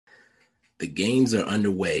The games are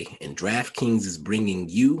underway, and DraftKings is bringing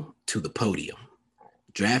you to the podium.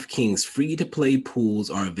 DraftKings free-to-play pools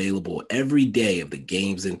are available every day of the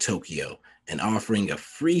games in Tokyo and offering a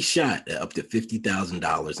free shot at up to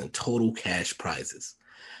 $50,000 in total cash prizes.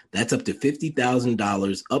 That's up to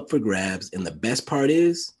 $50,000 up for grabs, and the best part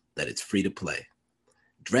is that it's free to play.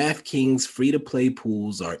 DraftKings free-to-play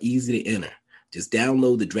pools are easy to enter. Just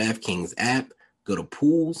download the DraftKings app, go to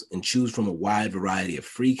pools, and choose from a wide variety of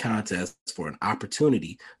free contests for an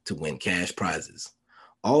opportunity to win cash prizes.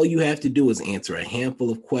 All you have to do is answer a handful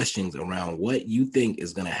of questions around what you think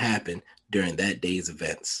is going to happen during that day's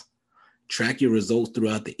events. Track your results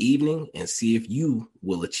throughout the evening and see if you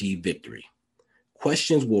will achieve victory.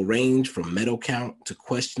 Questions will range from medal count to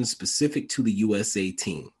questions specific to the USA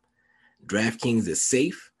team. DraftKings is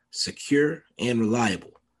safe, secure, and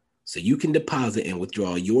reliable, so you can deposit and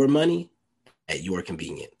withdraw your money at your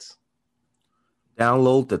convenience.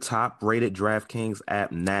 Download the top-rated DraftKings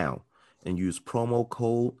app now and use promo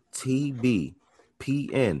code TBPN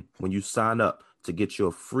when you sign up to get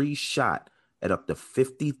your free shot at up to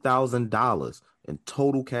 $50,000 in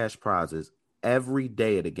total cash prizes every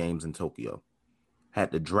day of the games in Tokyo.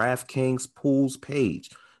 Head to DraftKings Pools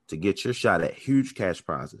page to get your shot at huge cash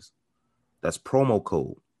prizes. That's promo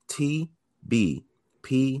code TBPN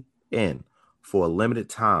for a limited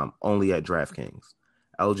time only at DraftKings.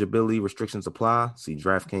 Eligibility restrictions apply. See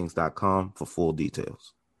DraftKings.com for full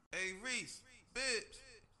details. Hey, Reese, Bibbs,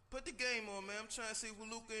 put the game on, man. I'm trying to see what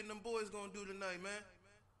Luka and them boys gonna do tonight, man.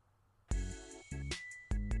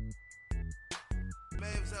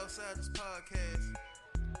 Mavs outside this podcast.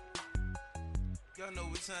 Y'all know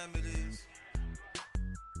what time it is.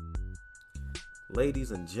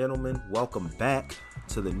 Ladies and gentlemen, welcome back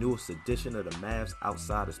to the newest edition of the Mavs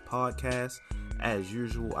Outsiders podcast. As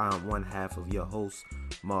usual, I am one half of your host,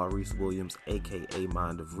 Maurice Williams, aka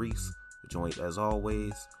Mind of Reese, joined as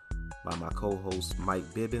always by my co-host Mike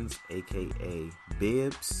Bibbins, aka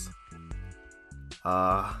Bibbs.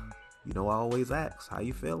 I always ask, how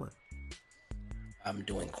you feeling? I'm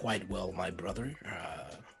doing quite well, my brother.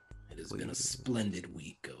 It has been a splendid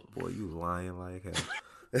week. Boy, you lying like hell.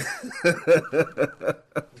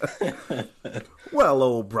 Well,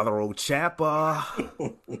 old brother, old chap.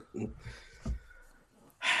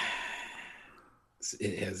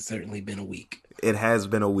 It has certainly been a week. It has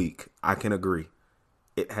been a week. I can agree.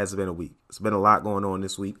 It has been a week. It's been a lot going on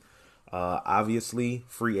this week. Obviously,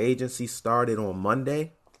 free agency started on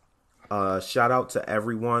Monday. Shout out to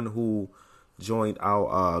everyone who joined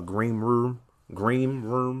our green room.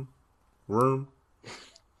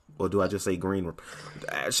 Or do I just say green room?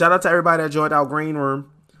 Shout out to everybody that joined our green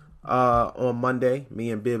room on Monday. Me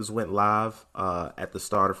and Bibbs went live at the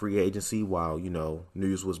start of free agency while,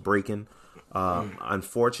 news was breaking.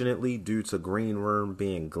 Unfortunately, due to green room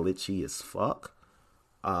being glitchy as fuck,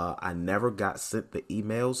 I never got sent the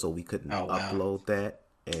email, so we couldn't upload that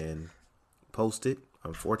and post it,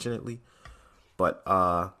 unfortunately. But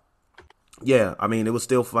yeah, I mean, it was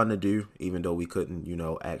still fun to do, even though we couldn't,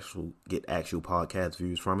 get actual podcast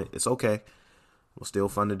views from it. It's okay. It was still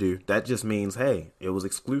fun to do. That just means, hey, it was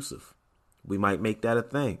exclusive. We might make that a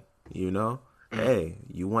thing, Hey,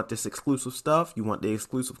 you want this exclusive stuff? You want the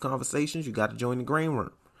exclusive conversations? You got to join the green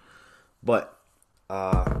room. But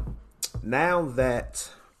now that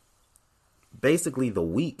basically the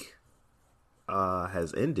week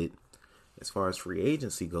has ended, as far as free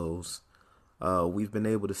agency goes, we've been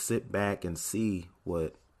able to sit back and see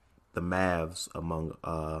what the Mavs, among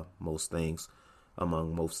most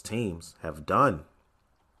teams, have done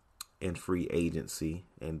in free agency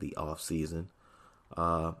and the offseason,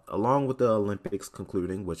 along with the Olympics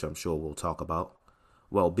concluding, which I'm sure we'll talk about.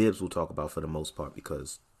 Well, Bibbs will talk about for the most part,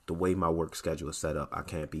 because the way my work schedule is set up, I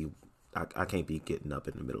can't be getting up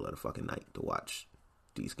in the middle of the fucking night to watch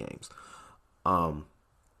these games.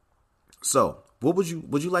 So, what would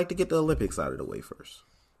you like to get the Olympics out of the way first?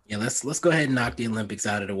 Yeah, let's go ahead and knock the Olympics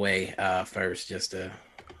out of the way first, just to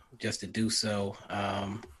do so.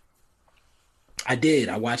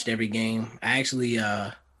 I watched every game. I actually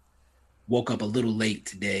woke up a little late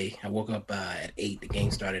today. I woke up at 8. The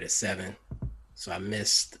game started at 7, so I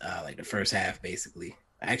missed the first half basically.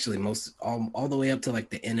 Actually, all the way up to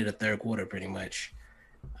the end of the third quarter, pretty much.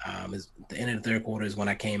 The end of the third quarter is when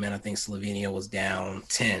I came in. I think Slovenia was down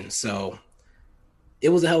 10. So it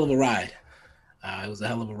was a hell of a ride.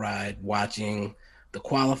 Watching the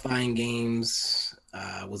qualifying games.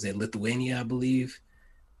 Was it Lithuania, I believe?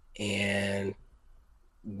 And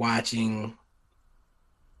watching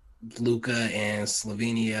Luka and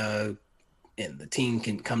Slovenia and the team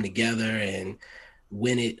can come together and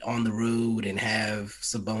win it on the road and have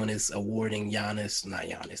Sabonis awarding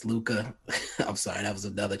Luka. I'm sorry, that was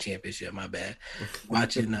another championship. My bad.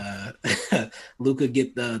 Watching Luka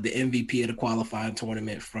get the MVP of the qualifying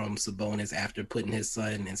tournament from Sabonis after putting his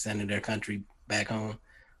son and sending their country back home.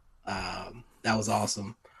 That was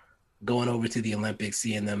awesome. Going over to the Olympics,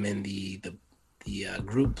 seeing them in the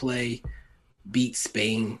group play, beat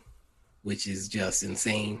Spain, which is just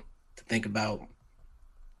insane to think about.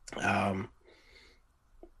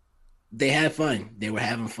 They had fun. They were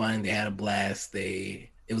having fun. They had a blast. It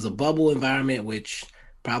was a bubble environment, which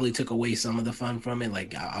probably took away some of the fun from it.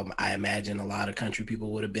 Like I imagine a lot of country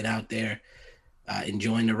people would have been out there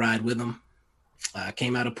enjoying the ride with them.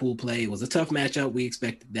 Came out of pool play. It was a tough matchup. We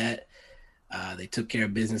expected that. They took care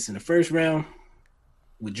of business in the first round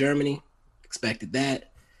with Germany. Expected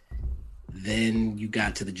that. Then you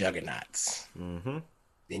got to the juggernauts. Mm-hmm.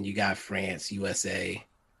 Then you got France, USA,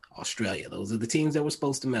 Australia. Those are the teams that were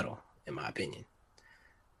supposed to medal, in my opinion.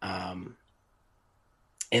 And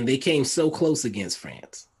they came so close against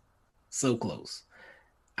France. So close.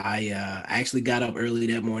 I actually got up early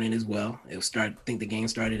that morning as well. I think the game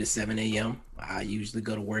started at 7 a.m. I usually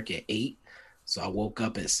go to work at 8. So I woke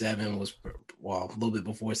up at 7, a little bit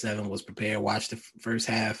before 7, was prepared, watched the first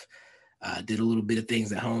half, did a little bit of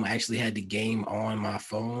things at home. I actually had the game on my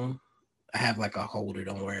phone. I have like a holder,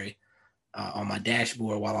 don't worry, on my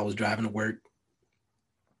dashboard while I was driving to work.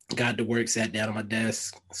 Got to work, sat down on my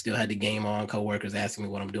desk, still had the game on. Coworkers asking me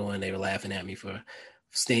what I'm doing. They were laughing at me for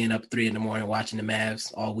staying up 3 a.m. watching the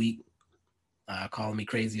Mavs all week, calling me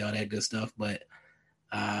crazy, all that good stuff. But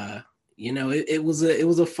it was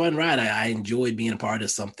a fun ride. I enjoyed being a part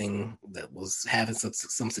of something that was having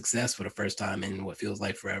some success for the first time in what feels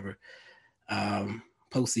like forever.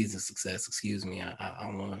 Postseason success. Excuse me. I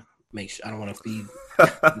don't want to make sure. I don't want to feed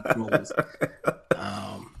the trolls.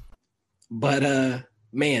 But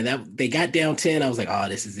man, that they got down 10. I was like, oh,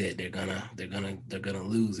 this is it. They're gonna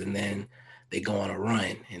lose, and then they go on a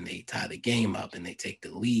run and they tie the game up and they take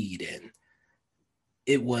the lead. And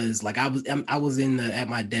it was like I was at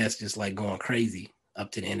my desk just like going crazy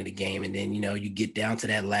up to the end of the game. And then you get down to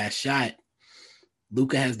that last shot.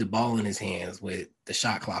 Luka has the ball in his hands with the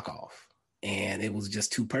shot clock off, and it was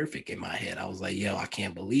just too perfect in my head. I was like, yo, I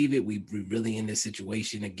can't believe it. We really in this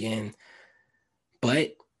situation again.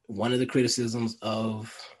 But one of the criticisms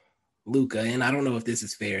of Luka, and I don't know if this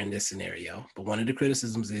is fair in this scenario, but one of the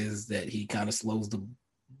criticisms is that he kind of slows the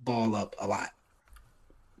ball up a lot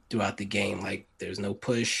throughout the game. Like there's no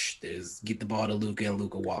push, there's get the ball to Luka and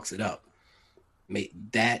Luka walks it up.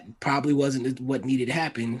 That probably wasn't what needed to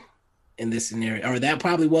happen in this scenario, or that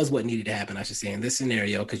probably was what needed to happen, I should say, in this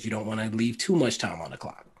scenario, because you don't want to leave too much time on the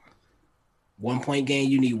clock. 1 point game,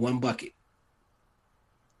 you need 1 bucket.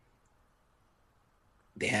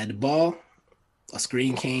 They had the ball. A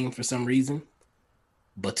screen came for some reason.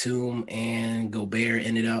 Batum and Gobert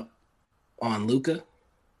ended up on Luka.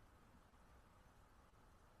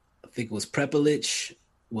 I think it was Prepelic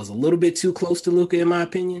was a little bit too close to Luka, in my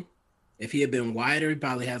opinion. If he had been wider, he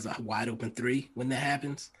probably has a wide open 3 when that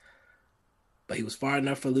happens. But he was far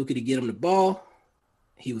enough for Luka to get him the ball.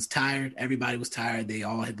 He was tired. Everybody was tired. They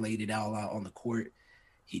all had laid it all out on the court.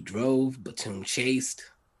 He drove. Batum chased.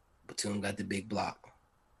 Batum got the big block.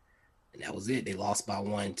 And that was it. They lost by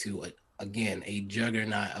 1 to, again, a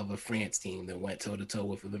juggernaut of a France team that went toe-to-toe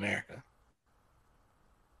with America.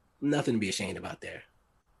 Nothing to be ashamed about there,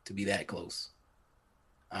 to be that close.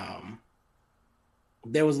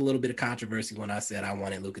 There was a little bit of controversy when I said I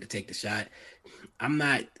wanted Luka to take the shot.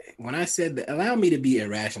 When I said that, allow me to be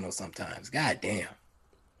irrational sometimes. God damn.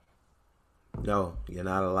 No, you're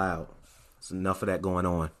not allowed. There's enough of that going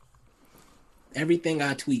on. Everything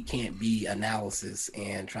I tweet can't be analysis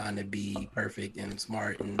and trying to be perfect and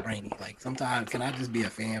smart and brainy. Like sometimes, can I just be a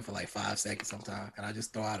fan for like 5 seconds sometimes? Can I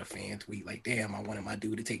just throw out a fan tweet like, damn, I wanted my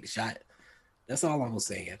dude to take the shot? That's all I was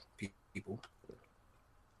saying, people.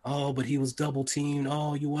 Oh, but he was double teamed.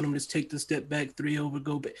 Oh, you want him to take the step back 3 over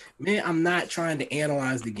Gobert. Man, I'm not trying to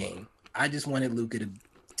analyze the game. I just wanted Luka to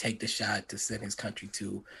take the shot to send his country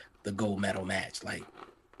to the gold medal match. Like,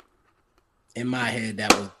 in my head,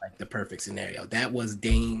 that was like the perfect scenario. That was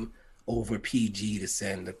Dame over PG to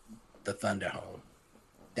send the Thunder home.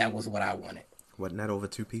 That was what I wanted. Wasn't that over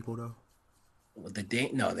 2 people though?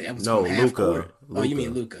 That was Luka. Oh, you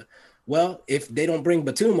mean Luka? Well, if they don't bring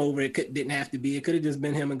Batum over, didn't have to be. It could have just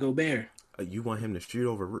been him and Gobert. You want him to shoot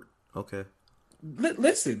over? Okay.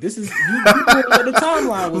 Listen, this is you doing what the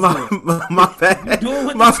timeline was doing. My bad. You doing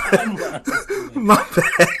what My the timeline was doing. My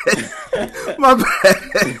bad. My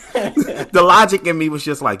bad. The logic in me was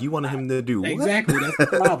just like, you wanted him to do what? Exactly. That's the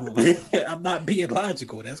problem. I'm not being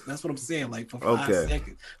logical. That's what I'm saying. Like for 5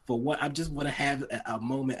 seconds, for what I just want to have a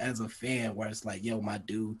moment as a fan where it's like, yo, my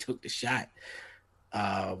dude took the shot,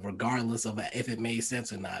 regardless of if it made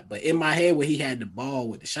sense or not. But in my head, when he had the ball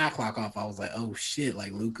with the shot clock off, I was like, oh shit,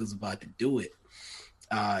 like Luka's about to do it.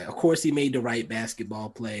 Of course, he made the right basketball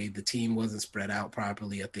play. The team wasn't spread out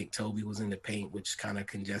properly. I think Toby was in the paint, which kind of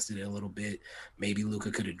congested it a little bit. Maybe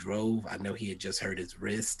Luka could have drove. I know he had just hurt his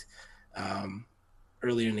wrist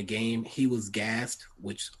earlier in the game. He was gassed,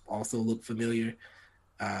 which also looked familiar.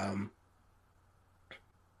 And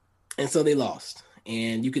so they lost.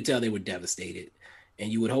 And you could tell they were devastated.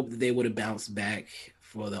 And you would hope that they would have bounced back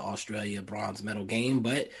for the Australia bronze medal game.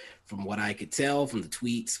 But from what I could tell from the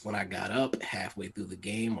tweets when I got up halfway through the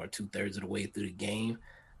game or 2/3 of the way through the game,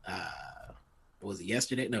 was it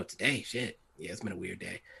yesterday? No, today. Shit. Yeah, it's been a weird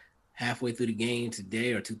day. Halfway through the game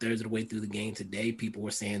today or 2/3 of the way through the game today, people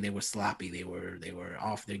were saying they were sloppy. They were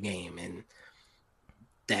off their game. And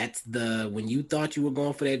that's when you thought you were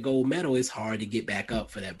going for that gold medal, it's hard to get back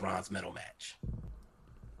up for that bronze medal match.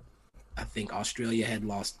 I think Australia had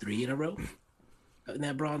lost 3 in a row in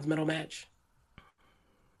that bronze medal match.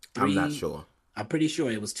 3, I'm not sure. I'm pretty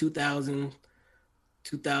sure it was 2000,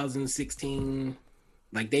 2016.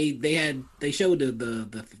 Like they showed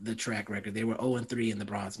the track record. They were 0-3 in the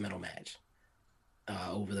bronze medal match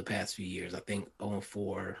over the past few years. I think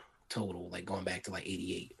 0-4 total, like going back to like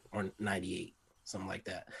 88 or 98, something like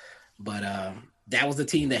that. But that was the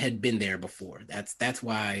team that had been there before. That's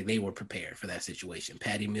why they were prepared for that situation.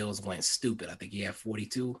 Patty Mills went stupid. I think he had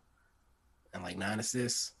 42 and like 9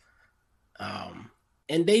 assists.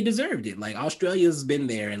 And they deserved it. Like Australia's been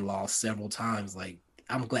there and lost several times. Like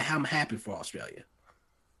I'm happy for Australia.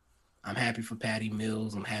 I'm happy for Patty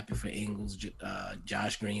Mills. I'm happy for Ingles,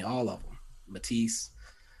 Josh Green, all of them. Matisse.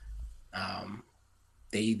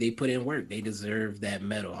 They put in work. They deserve that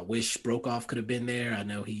medal. I wish Brokoff could have been there. I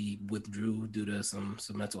know he withdrew due to some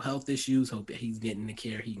mental health issues. Hope that he's getting the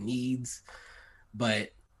care he needs.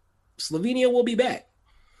 But Slovenia will be back.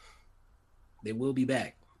 They will be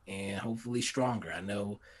back. And hopefully stronger. I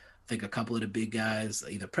think a couple of the big guys,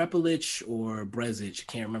 either Prepelic or Brezic,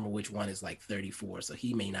 can't remember which one, is like 34, so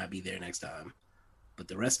he may not be there next time. But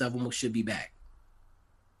the rest of them should be back.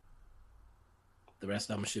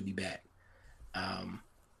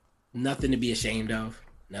 Nothing to be ashamed of,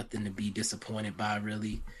 nothing to be disappointed by,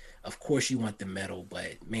 really. Of course you want the medal,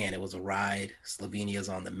 but man, it was a ride. Slovenia's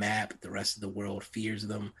on the map. The rest of the world fears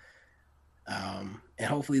them. And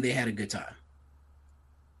hopefully they had a good time.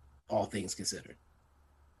 All things considered.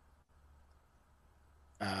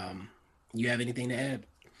 You have anything to add?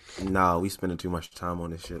 No, we spending too much time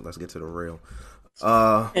on this shit. Let's get to the real.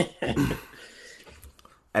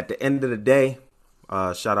 At the end of the day,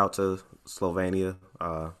 shout out to Slovenia.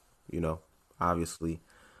 Obviously,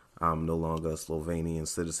 I'm no longer a Slovenian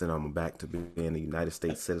citizen. I'm back to being a United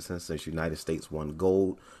States citizen since United States won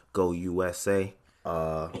gold. Go USA.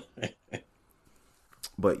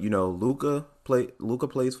 But Luka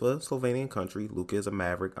plays for Slovenian country. Luka is a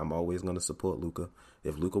Maverick. I'm always going to support Luka.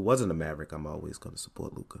 If Luka wasn't a Maverick, I'm always going to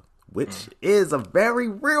support Luka, which is a very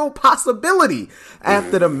real possibility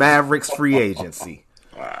after the Mavericks free agency.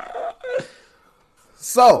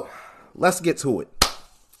 So let's get to it.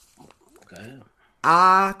 Okay.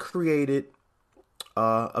 I created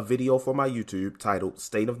a video for my YouTube titled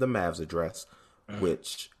 "State of the Mavs Address,"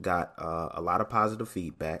 which got a lot of positive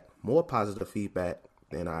feedback, more positive feedback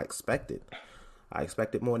than I expected. I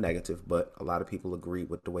expected more negative, but a lot of people agreed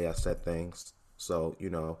with the way I said things. So,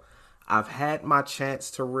 I've had my chance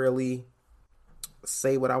to really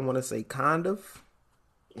say what I want to say, kind of.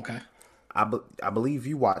 Okay. I believe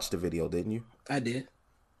you watched the video, didn't you? I did.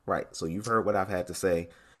 Right. So you've heard what I've had to say.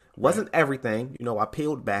 Wasn't everything. I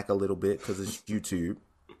peeled back a little bit because it's YouTube.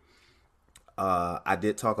 I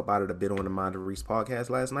did talk about it a bit on the Mind of Reese podcast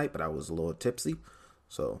last night, but I was a little tipsy.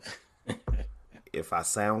 So if I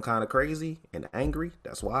sound kind of crazy and angry,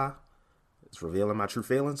 that's why. It's revealing my true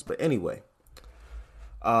feelings. But anyway,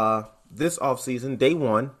 this offseason, day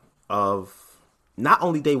one of, not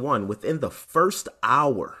only day one, within the first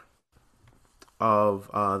hour of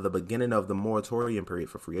the beginning of the moratorium period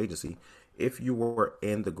for free agency, if you were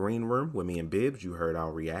in the green room with me and Bibbs, you heard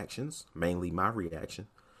our reactions, mainly my reaction.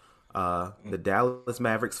 The Dallas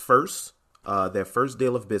Mavericks their first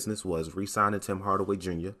deal of business was re-signing Tim Hardaway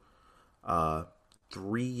Jr.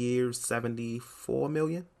 3 years, $74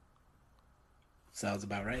 million. Sounds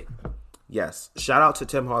about right. Yes. Shout out to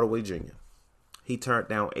Tim Hardaway Jr. He turned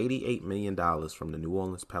down $88 million from the New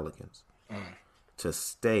Orleans Pelicans to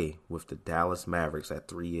stay with the Dallas Mavericks at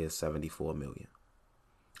 3 years, $74 million.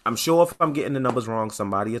 I'm sure if I'm getting the numbers wrong,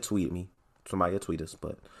 somebody will tweet me. Somebody will tweet us,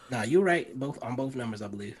 but Nah, you're right. Both numbers, I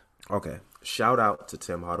believe. okay. Shout out to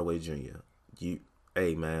Tim Hardaway Jr.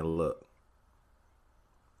 Hey man, look,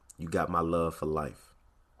 you got my love for life.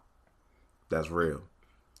 That's real.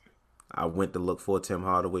 I went to look for Tim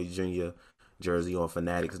Hardaway Jr. jersey on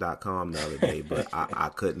Fanatics.com the other day, but I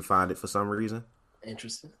couldn't find it for some reason.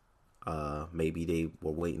 Interesting. Maybe they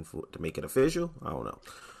were waiting to make it official. I don't know.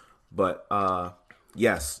 But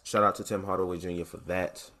yes, shout out to Tim Hardaway Jr. for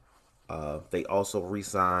that. They also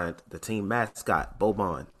re-signed the team mascot,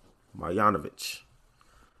 Boban Marjanovic,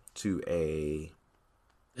 to a...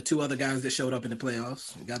 The two other guys that showed up in the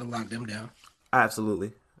playoffs, got to lock them down.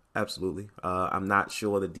 Absolutely. I'm not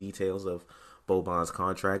sure the details of Boban's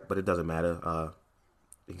contract, but it doesn't matter.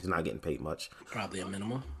 He's not getting paid much. Probably a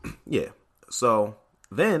minimum. Yeah. So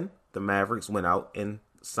then the Mavericks went out and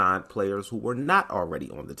signed players who were not already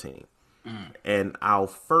on the team. And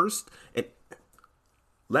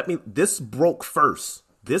this broke first.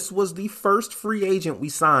 This was the first free agent we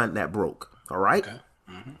signed that broke. All right. Okay.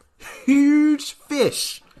 Mm-hmm. Huge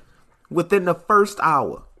fish within the first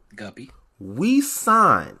hour. Guppy. We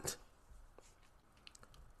signed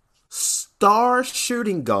star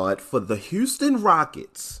shooting guard for the Houston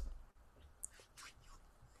Rockets,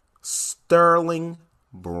 Sterling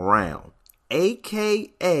Brown,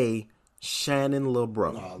 a.k.a. Shannon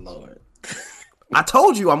LeBron. Oh, Lord. I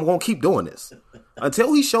told you I'm going to keep doing this.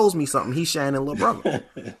 Until he shows me something, he's Shannon LeBron.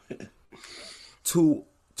 to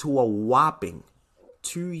a whopping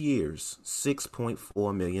 2 years,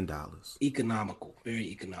 $6.4 million. Economical. Very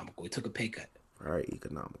economical. He took a pay cut. Very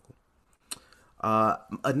economical.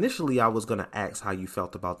 Initially, I was going to ask how you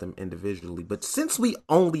felt about them individually, but since we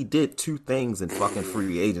only did two things in fucking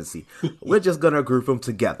free agency, we're just going to group them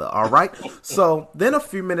together, all right? So then a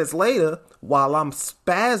few minutes later, while I'm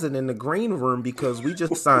spazzing in the green room because we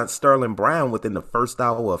just signed Sterling Brown within the first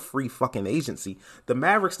hour of free fucking agency, the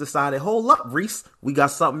Mavericks decided, hold up, Reese, we got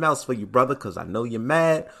something else for you, brother, because I know you're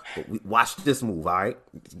mad, but watch this move, all right?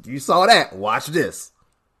 You saw that. Watch this.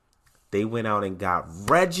 They went out and got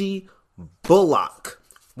Reggie Bullock,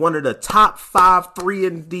 one of the top 5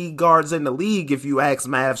 3-and-D guards in the league, if you ask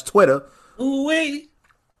Mavs Twitter. Ooh, wait.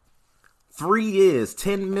 3 years,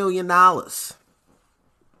 $10 million.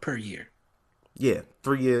 Per year. Yeah,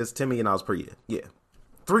 3 years, $10 million per year. Yeah.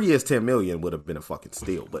 3 years, $10 million would have been a fucking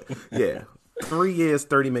steal, but yeah. 3 years,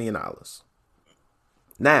 $30 million.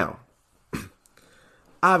 Now,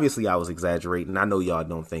 obviously I was exaggerating. I know y'all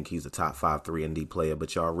don't think he's a top 5 3-and-D player,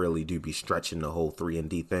 but y'all really do be stretching the whole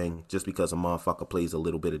 3-and-D thing. Just because a motherfucker plays a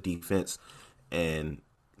little bit of defense and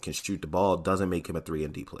can shoot the ball doesn't make him a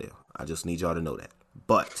 3-and-D player. I just need y'all to know that.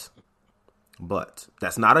 But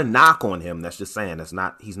that's not a knock on him. That's just saying he's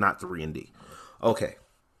not 3-and-D. Okay.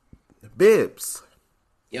 Bibbs.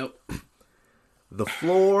 Yep. The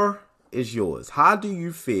floor is yours. How do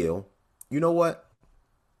you feel? You know what?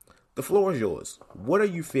 The floor is yours. What are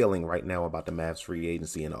you feeling right now about the Mavs free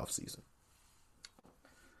agency and offseason?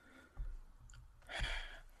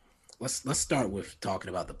 Let's start with talking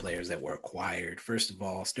about the players that were acquired. First of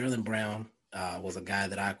all, Sterling Brown was a guy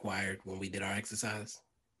that I acquired when we did our exercise,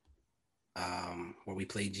 where we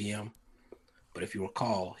played GM. But if you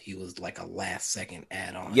recall, he was like a last-second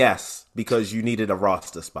add-on. Yes, because you needed a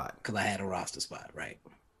roster spot. Because I had a roster spot, right?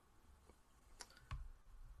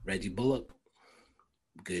 Reggie Bullock,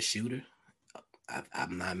 good shooter.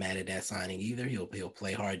 I'm not mad at that signing either. He'll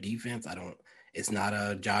play hard defense. It's not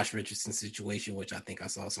a Josh Richardson situation, which I think I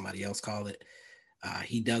saw somebody else call it.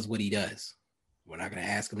 He does what he does. We're not going to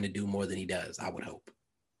ask him to do more than he does, I would hope.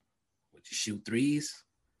 Would you shoot threes?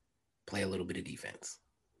 Play a little bit of defense.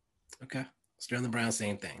 Okay. Sterling Brown,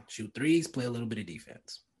 same thing. Shoot threes, play a little bit of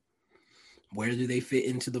defense. Where do they fit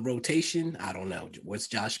into the rotation? I don't know. What's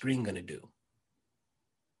Josh Green going to do?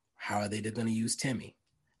 How are they going to use Timmy?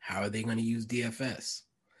 How are they going to use DFS?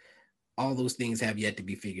 All those things have yet to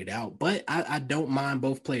be figured out, but I don't mind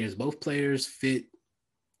both players. Both players fit.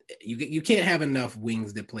 You can't have enough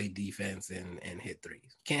wings that play defense and hit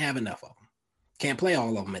threes. Can't have enough of them. Can't play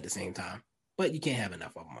all of them at the same time, but you can't have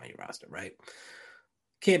enough of them on your roster, right?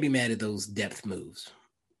 Can't be mad at those depth moves.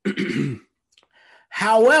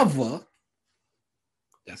 However,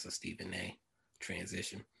 that's a Stephen A.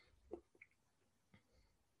 transition.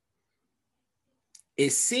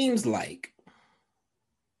 It seems like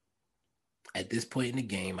at this point in the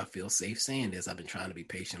game, I feel safe saying this. I've been trying to be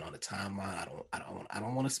patient on the timeline. I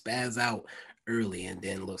don't want to spaz out early and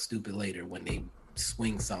then look stupid later when they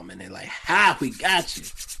swing something and they're like, "Ha, we got you."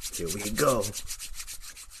 Here we go.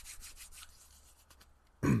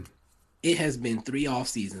 It has been 3 off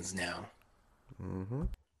seasons now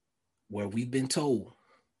where we've been told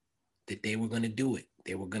that they were going to do it.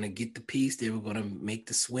 They were going to get the piece. They were going to make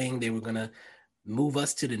the swing. They were going to move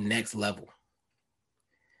us to the next level.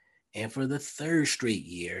 And for the third straight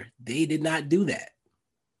year, they did not do that.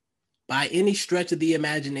 By any stretch of the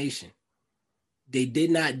imagination, they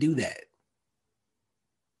did not do that.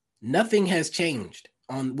 Nothing has changed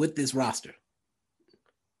with this roster.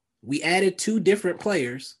 We added 2 different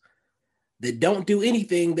players that don't do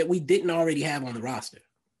anything that we didn't already have on the roster.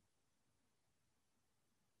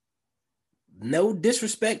 No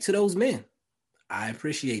disrespect to those men. I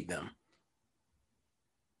appreciate them.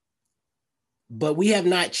 But we have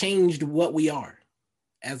not changed what we are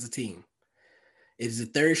as a team. It's the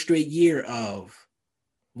third straight year of,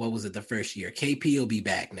 what was it, the first year? KP will be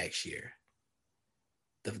back next year.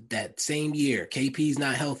 That same year, KP's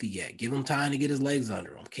not healthy yet. Give him time to get his legs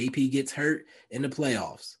under him. KP gets hurt in the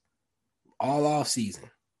playoffs. All off season.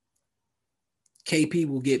 KP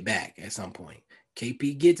will get back at some point.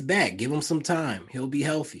 KP gets back. Give him some time. He'll be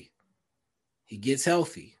healthy. He gets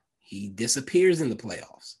healthy. He disappears in the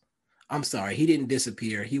playoffs. I'm sorry, he didn't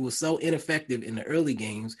disappear. He was so ineffective in the early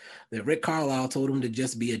games that Rick Carlisle told him to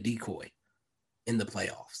just be a decoy in the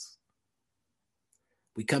playoffs.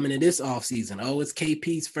 We come into this offseason. Oh, it's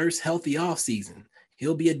KP's first healthy offseason.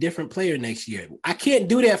 He'll be a different player next year. I can't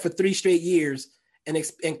do that for 3 straight years and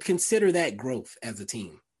consider that growth as a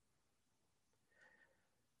team.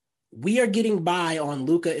 We are getting by on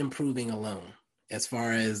Luka improving alone as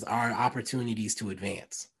far as our opportunities to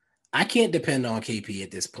advance. I can't depend on KP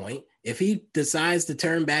at this point. If he decides to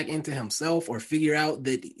turn back into himself or figure out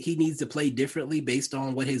that he needs to play differently based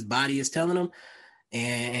on what his body is telling him,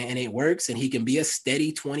 and it works, and he can be a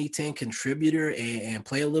steady 2010 contributor and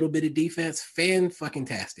play a little bit of defense,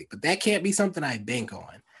 fan-fucking-tastic. But that can't be something I bank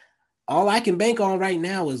on. All I can bank on right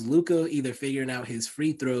now is Luka either figuring out his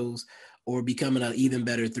free throws or becoming an even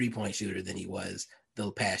better three-point shooter than he was the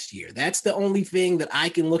past year. That's the only thing that I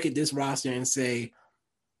can look at this roster and say,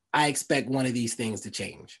 I expect one of these things to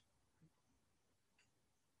change.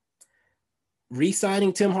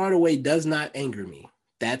 Re-signing Tim Hardaway does not anger me.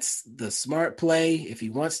 That's the smart play. If he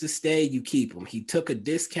wants to stay, you keep him. He took a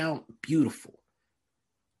discount. Beautiful.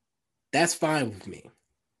 That's fine with me.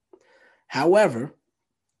 However,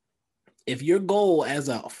 if your goal as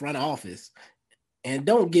a front office, and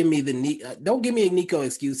don't give me Nico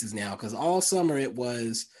excuses now, because all summer it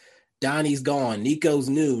was Donnie's gone, Nico's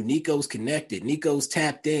new, Nico's connected, Nico's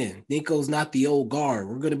tapped in, Nico's not the old guard.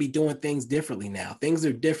 We're going to be doing things differently now. Things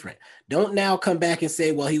are different. Don't now come back and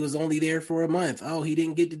say, well, he was only there for a month. Oh, he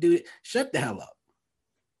didn't get to do it. Shut the hell up.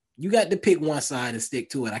 You got to pick one side and stick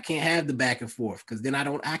to it. I can't have the back and forth, because then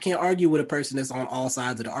I can't argue with a person that's on all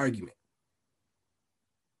sides of the argument.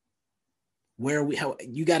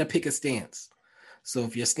 You got to pick a stance. So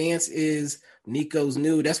if your stance is Nico's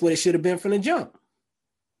new, that's what it should have been from the jump.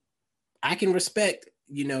 I can respect,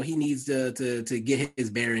 he needs to get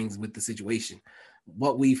his bearings with the situation.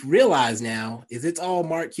 What we've realized now is it's all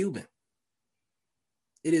Mark Cuban.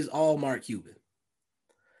 It is all Mark Cuban.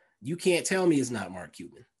 You can't tell me it's not Mark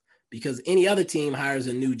Cuban, because any other team hires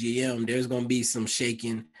a new GM, there's going to be some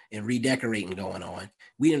shaking and redecorating going on.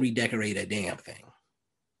 We didn't redecorate a damn thing.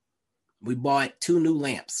 We bought 2 new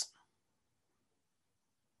lamps.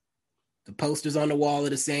 The posters on the wall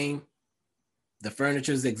are the same. The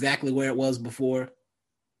furniture is exactly where it was before.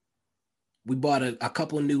 We bought a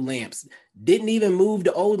couple of new lamps. Didn't even move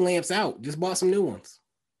the old lamps out. Just bought some new ones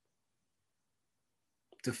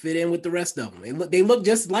to fit in with the rest of them. They look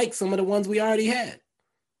just like some of the ones we already had.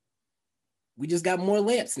 We just got more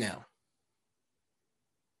lamps now.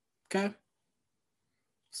 Okay.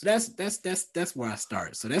 So that's where I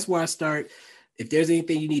start. So that's where I start. If there's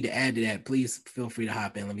anything you need to add to that, please feel free to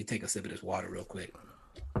hop in. Let me take a sip of this water real quick.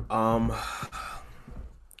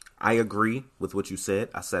 I agree with what you said.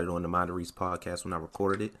 I said it on the Mind Reese podcast when I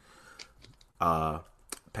recorded it.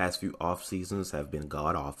 Past few off seasons have been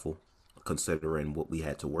god awful, considering what we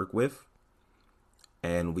had to work with.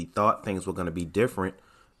 And we thought things were going to be different,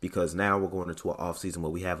 because now we're going into an off season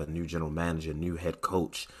where we have a new general manager, new head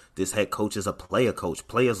coach. This head coach is a player coach.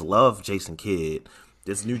 Players love Jason Kidd.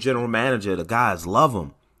 This new general manager, the guys love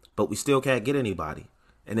him, but we still can't get anybody.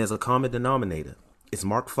 And there's a common denominator. It's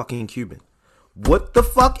Mark fucking Cuban. What the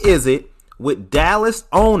fuck is it with Dallas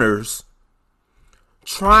owners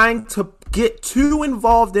trying to get too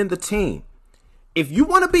involved in the team? If you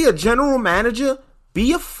want to be a general manager,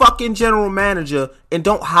 be a fucking general manager and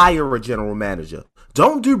don't hire a general manager.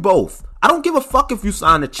 Don't do both. I don't give a fuck if you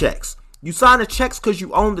sign the checks. You sign the checks because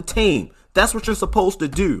you own the team. That's what you're supposed to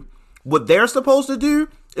do. What they're supposed to do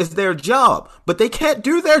is their job. But they can't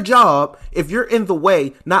do their job if you're in the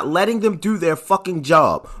way, not letting them do their fucking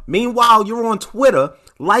job. Meanwhile, you're on Twitter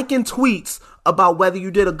liking tweets about whether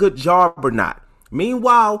you did a good job or not.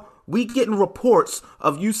 Meanwhile, we getting reports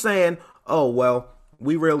of you saying, oh, well,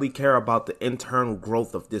 we really care about the internal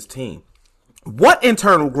growth of this team. What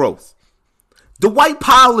internal growth? Dwight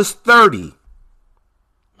Powell is 30.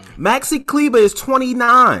 Maxi Kleber is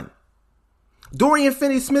 29. Dorian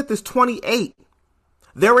Finney-Smith is 28.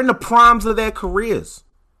 They're in the primes of their careers.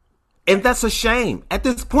 And that's a shame. At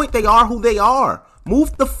this point, they are who they are.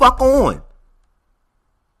 Move the fuck on.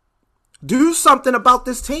 Do something about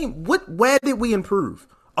this team. Where did we improve?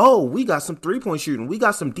 Oh, we got some three-point shooting. We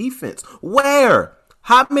got some defense. Where?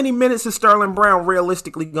 How many minutes is Sterling Brown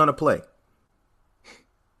realistically going to play?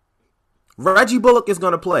 Reggie Bullock is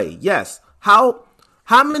going to play. Yes. How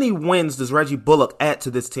many wins does Reggie Bullock add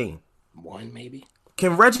to this team? One, maybe.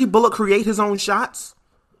 Can Reggie Bullock create his own shots?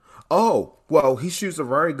 Oh, well, he shoots a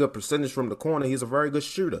very good percentage from the corner. He's a very good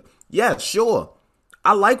shooter. Yeah, sure.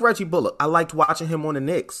 I like Reggie Bullock. I liked watching him on the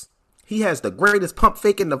Knicks. He has the greatest pump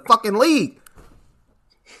fake in the fucking league.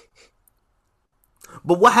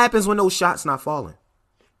 But what happens when those shots not falling?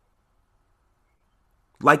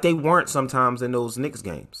 Like they weren't sometimes in those Knicks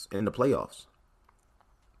games in the playoffs.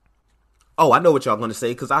 Oh, I know what y'all going to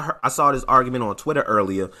say because I saw this argument on Twitter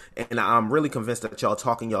earlier, and I'm really convinced that y'all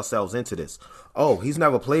talking yourselves into this. Oh, he's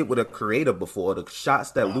never played with a creator before. The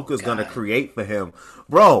shots that Luka's going to create for him.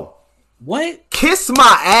 Bro. What? Kiss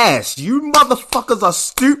my ass. You motherfuckers are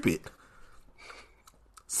stupid.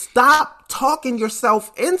 Stop talking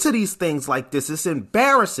yourself into these things like this. It's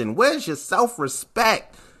embarrassing. Where's your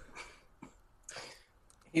self-respect?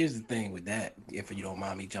 Here's the thing with that, if you don't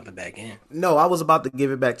mind me jumping back in. No, I was about to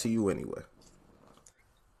give it back to you anyway.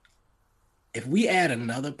 If we add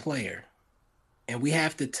another player and we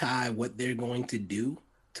have to tie what they're going to do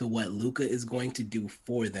to what Luka is going to do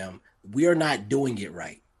for them, we are not doing it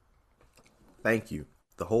right. Thank you.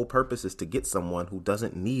 The whole purpose is to get someone who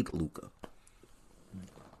doesn't need Luka.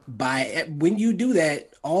 When you do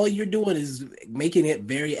that, all you're doing is making it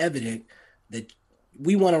very evident that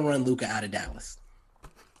we want to run Luka out of Dallas.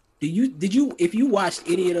 If you watched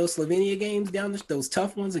any of those Slovenia games those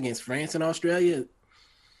tough ones against France and Australia,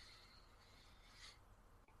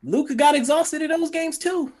 Luka got exhausted in those games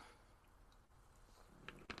too.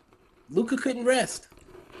 Luka couldn't rest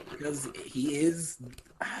because he is,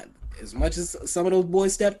 as much as some of those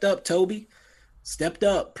boys stepped up, Toby stepped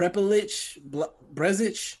up, Prepelic,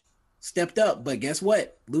 Brezic stepped up, but guess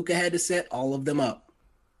what? Luka had to set all of them up,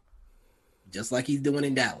 just like he's doing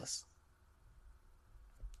in Dallas.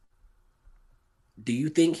 Do you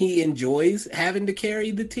think he enjoys having to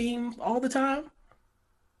carry the team all the time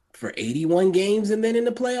for 81 games and then in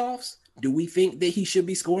the playoffs? Do we think that he should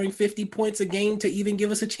be scoring 50 points a game to even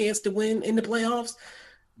give us a chance to win in the playoffs?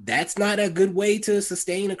 That's not a good way to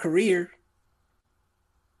sustain a career.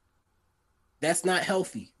 That's not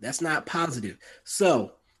healthy. That's not positive.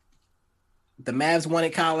 So the Mavs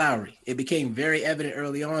wanted Kyle Lowry. It became very evident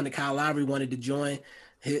early on that Kyle Lowry wanted to join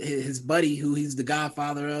his buddy, who he's the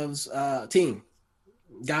godfather of team.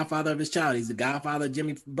 Godfather of his child. He's the godfather of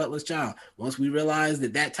Jimmy Butler's child. Once we realized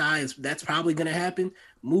that's probably going to happen,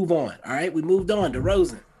 move on. All right, we moved on.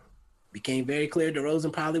 DeRozan. Became very clear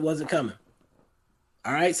DeRozan probably wasn't coming.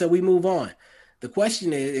 All right, so we move on. The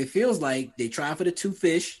question is, it feels like they tried for the two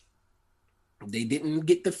fish. They didn't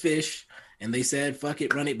get the fish, and they said, fuck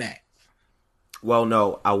it, run it back. Well,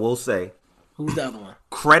 no, I will say. Who's the other one?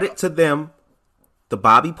 Credit to them. The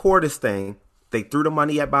Bobby Portis thing. They threw the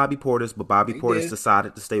money at Bobby Portis, but Bobby Portis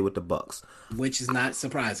decided to stay with the Bucks. Which is not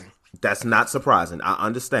surprising. That's not surprising. I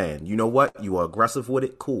understand. You know what? You are aggressive with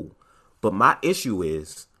it. Cool. But my issue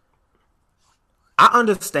is, I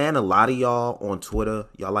understand a lot of y'all on Twitter,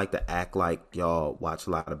 y'all like to act like y'all watch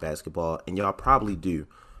a lot of basketball, and y'all probably do.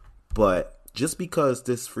 But just because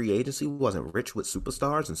this free agency wasn't rich with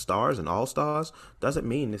superstars and stars and all-stars doesn't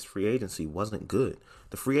mean this free agency wasn't good.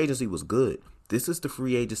 The free agency was good. This is the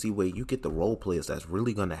free agency where you get the role players that's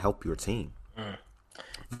really going to help your team.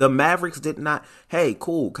 The Mavericks did not. Hey,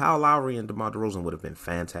 cool. Kyle Lowry and DeMar DeRozan would have been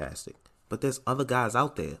fantastic. But there's other guys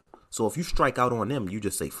out there. So if you strike out on them, you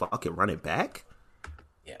just say, fuck it, run it back?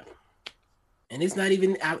 Yeah. And it's not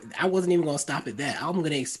even, I wasn't even going to stop at that. I'm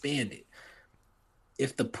going to expand it.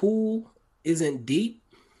 If the pool isn't deep,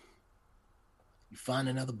 you find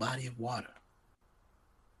another body of water.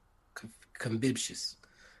 Convictious.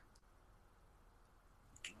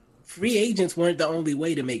 Free agents weren't the only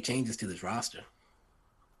way to make changes to this roster.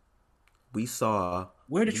 We saw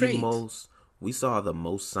where the trades. We saw the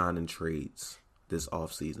most signing trades this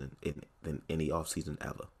offseason than any offseason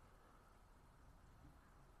ever.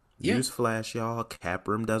 Yeah. Newsflash, y'all. Cap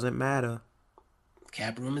room doesn't matter.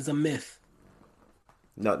 Cap room is a myth.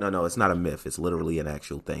 No. It's not a myth. It's literally an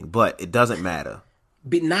actual thing. But it doesn't matter.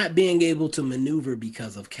 Not being able to maneuver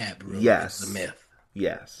because of cap room is a myth.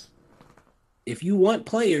 Yes. If you want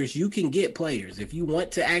players, you can get players. If you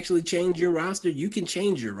want to actually change your roster, you can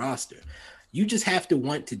change your roster. You just have to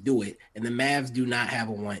want to do it, and the Mavs do not have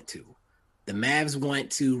a want to. The Mavs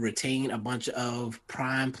want to retain a bunch of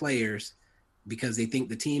prime players because they think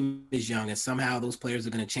the team is young and somehow those players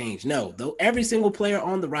are going to change. No, though every single player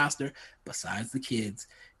on the roster, besides the kids,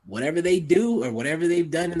 whatever they do or whatever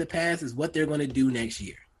they've done in the past is what they're going to do next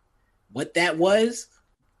year. What that was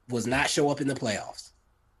not show up in the playoffs,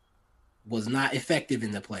 was not effective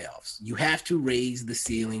in the playoffs. You have to raise the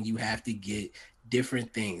ceiling. You have to get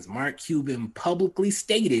different things. Mark Cuban publicly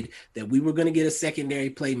stated that we were going to get a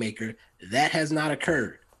secondary playmaker. That has not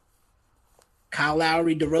occurred. Kyle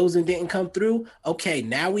Lowry, DeRozan didn't come through. Okay,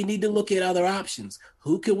 now we need to look at other options.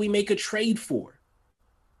 Who can we make a trade for?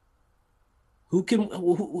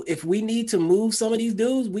 If we need to move some of these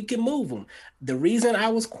dudes, we can move them. The reason I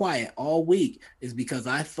was quiet all week is because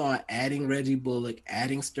I thought adding Reggie Bullock,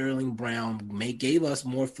 adding Sterling Brown gave us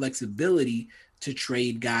more flexibility to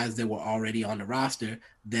trade guys that were already on the roster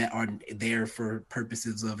that are there for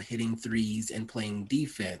purposes of hitting threes and playing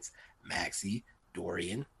defense. Maxey,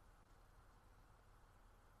 Dorian.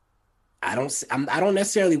 I don't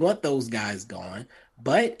necessarily want those guys gone,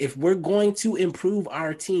 but if we're going to improve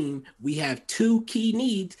our team, we have two key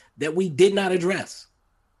needs that we did not address.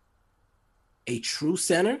 A true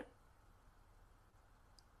center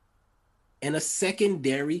and a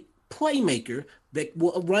secondary playmaker that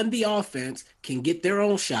will run the offense, can get their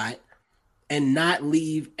own shot, and not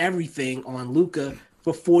leave everything on Luka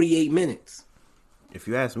for 48 minutes. If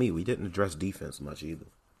you ask me, we didn't address defense much either.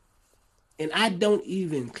 And I don't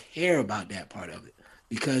even care about that part of it.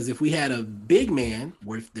 Because if we had a big man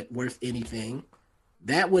worth anything,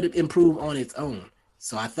 that would improve on its own.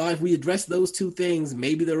 So I thought if we addressed those two things,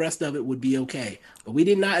 maybe the rest of it would be okay. But we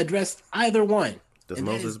did not address either one. Does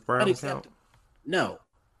Moses Brown count? No.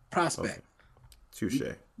 Prospect. Okay. Touche.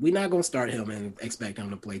 We're not going to start him and expect him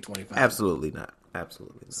to play 25. Absolutely not.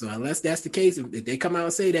 Absolutely not. So unless that's the case, if they come out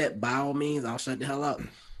and say that, by all means, I'll shut the hell up.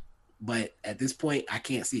 But at this point, I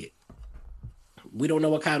can't see it. We don't know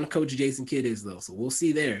what kind of coach Jason Kidd is, though, so we'll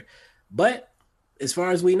see there. But as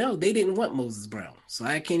far as we know, they didn't want Moses Brown, so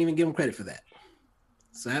I can't even give them credit for that.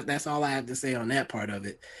 So that's all I have to say on that part of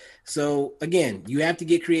it. So, again, you have to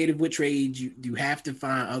get creative with trades. You have to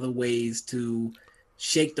find other ways to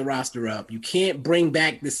shake the roster up. You can't bring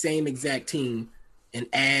back the same exact team and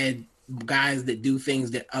add guys that do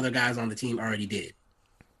things that other guys on the team already did.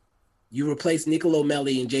 You replace Nicolo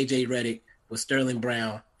Melli and J.J. Redick with Sterling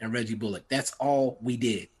Brown and Reggie Bullock. That's all we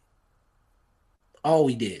did. All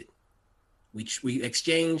we did. We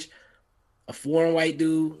exchanged a foreign white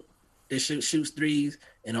dude that shoots threes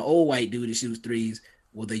and an old white dude that shoots threes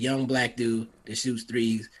with a young black dude that shoots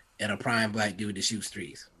threes and a prime black dude that shoots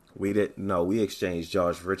threes. We exchanged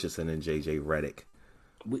Josh Richardson and J.J. Redick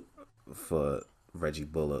for Reggie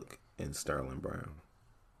Bullock and Sterling Brown.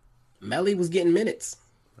 Melli was getting minutes.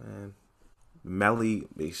 Man. Melli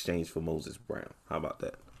exchanged for Moses Brown. How about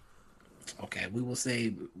that? Okay, we will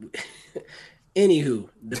say. Anywho,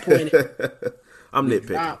 the point is, I'm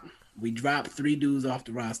nitpicking. We dropped three dudes off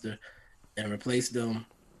the roster and replaced them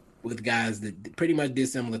with guys that pretty much did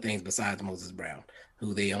similar things besides Moses Brown,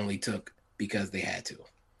 who they only took because they had to.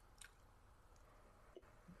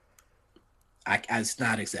 It's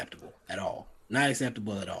not acceptable at all. Not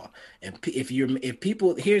acceptable at all. And if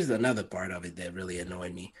people, here's another part of it that really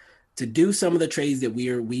annoyed me. To do some of the trades that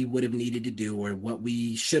we would have needed to do, or what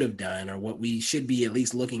we should have done, or what we should be at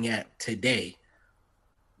least looking at today,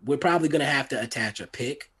 we're probably going to have to attach a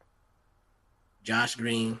pick, Josh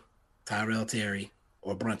Green, Tyrell Terry,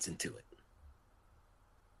 or Brunson to it.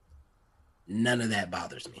 None of that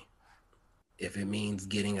bothers me if it means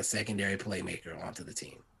getting a secondary playmaker onto the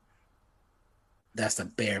team. That's a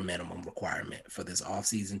bare minimum requirement for this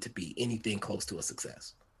offseason to be anything close to a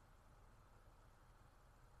success.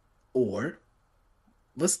 Or,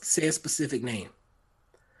 let's say a specific name.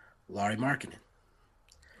 Lauri Markkanen.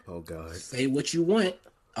 Oh, God. Say what you want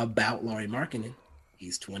about Lauri Markkanen.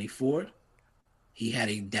 He's 24. He had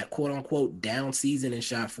a quote-unquote down season and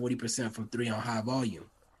shot 40% from three on high volume.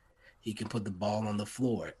 He can put the ball on the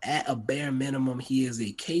floor. At a bare minimum, he is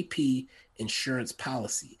a KP insurance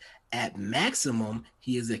policy. At maximum,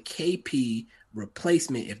 he is a KP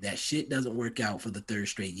replacement if that shit doesn't work out for the third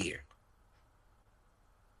straight year.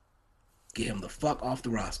 Get him the fuck off the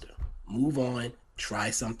roster. Move on.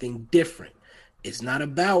 Try something different. It's not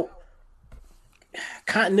about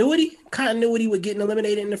continuity with getting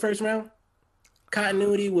eliminated in the first round.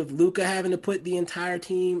 continuity with Luka having to put the entire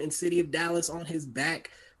team in city of Dallas on his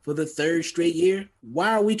back for the third straight year?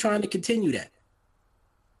 Why are we trying to continue that?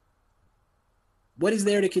 What is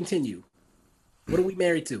there to continue? What are we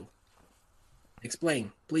married to?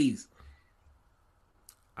 Explain, please.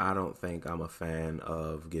 I don't think I'm a fan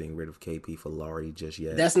of getting rid of KP for Lauri just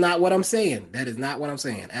yet. That's not what I'm saying. That is not what I'm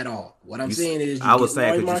saying at all. What I'm saying is, I was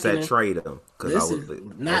saying because you said trade him.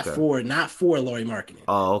 Not for Lauri Markkanen.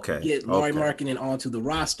 Oh, okay. Get Lauri Markkanen onto the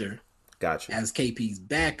roster. Gotcha. As KP's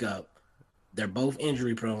backup. They're both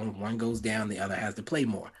injury prone. One goes down, the other has to play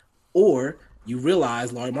more. Or you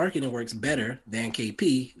realize Lauri Markkanen works better than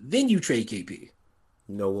KP, then you trade KP.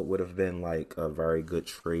 You know what would have been like a very good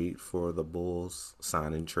trade for the Bulls,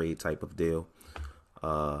 sign and trade type of deal?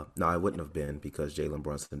 No, it wouldn't have been because Jalen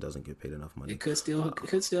Brunson doesn't get paid enough money. It could still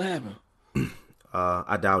happen.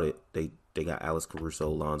 I doubt it. They got Alex Caruso,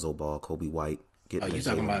 Lonzo Ball, Kobe White. You're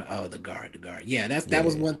talking about the guard. Yeah, that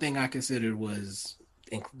was one thing I considered was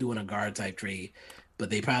doing a guard type trade, but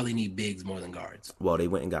they probably need bigs more than guards. Well, they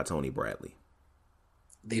went and got Tony Bradley.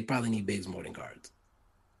 They probably need bigs more than guards.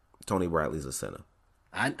 Tony Bradley's a center.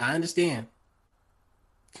 I understand.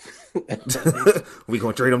 We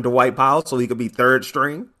gonna trade him to White Powell so he could be third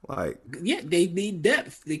string? Yeah, they need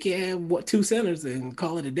depth. They can't have two centers and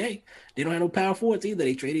call it a day. They don't have no power forwards either.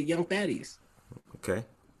 They traded young fatties. Okay,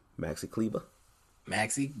 Maxi Kleber.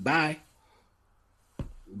 Bye.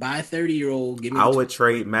 Buy 30-year-old. I would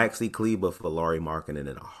trade Maxi Kleber for Lauri Markkanen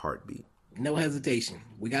in a heartbeat. No hesitation.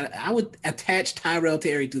 I would attach Tyrell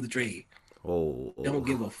Terry to the trade. Oh, don't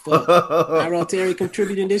give a fuck. Tyrell Terry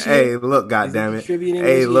contributing this year. Hey, look, goddammit.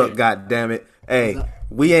 Hey, look, goddammit. Hey,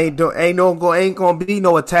 we ain't gonna be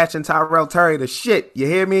no attaching Tyrell Terry to shit. You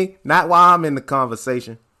hear me? Not while I'm in the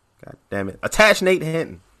conversation. God damn it. Attach Nate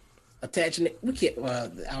Hinton. We can't.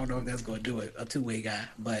 Well, I don't know if that's gonna do it. A two-way guy,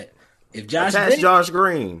 but if Josh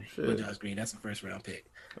Green. Josh Green, that's a first round pick.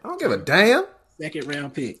 I don't give a damn. Second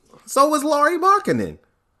round pick. So was Lauri Markkanen.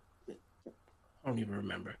 I don't even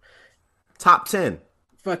remember. Top 10.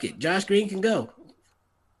 Fuck it. Josh Green can go.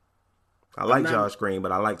 I like Josh Green,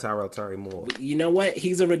 but I like Tyrell Terry more. You know what?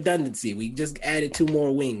 He's a redundancy. We just added two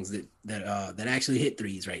more wings that actually hit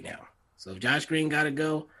threes right now. So if Josh Green got to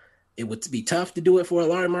go, it would be tough to do it for a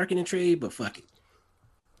Lauri Markkanen trade, but fuck it.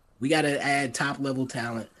 We got to add top-level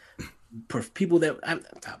talent. People that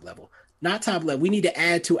not top level. We need to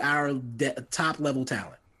add to our top level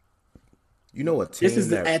talent. You know what? This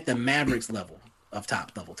is at the Mavericks level of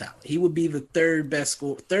top level talent. He would be the third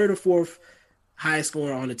or fourth highest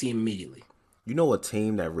scorer on the team immediately. You know a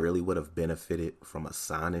team that really would have benefited from a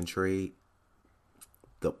sign and trade?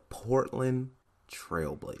 The Portland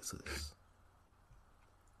Trailblazers.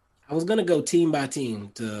 I was gonna go team by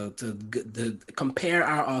team to compare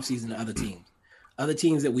our offseason to other teams. Other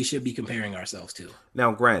teams that we should be comparing ourselves to.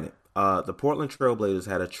 Now, granted, the Portland Trailblazers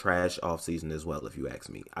had a trash offseason as well, if you ask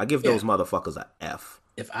me. I give those motherfuckers a F.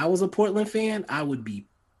 If I was a Portland fan, I would be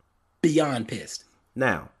beyond pissed.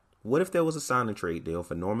 Now, what if there was a sign and trade deal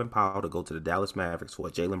for Norman Powell to go to the Dallas Mavericks for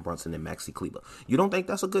Jalen Brunson and Maxi Kleber? You don't think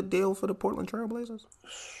that's a good deal for the Portland Trailblazers?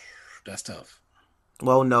 That's tough.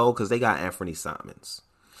 Well, no, because they got Anthony Simons.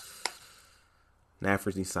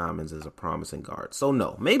 Anthony Simons is a promising guard. So,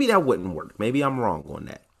 no, maybe that wouldn't work. Maybe I'm wrong on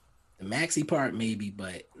that. The Maxi part, maybe,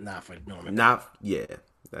 but not for Norman.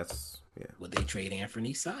 Would they trade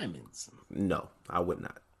Anthony Simons? No, I would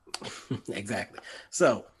not. Exactly.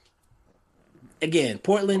 So, again,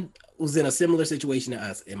 Portland was in a similar situation to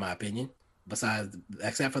us, in my opinion.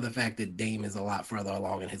 Except for the fact that Dame is a lot further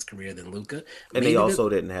along in his career than Luka. And they also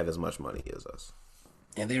didn't have as much money as us.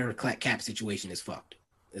 And their cap situation is fucked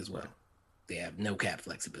as well. They have no cap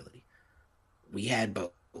flexibility. We had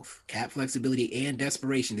both cap flexibility and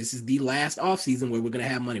desperation. This is the last offseason where we're going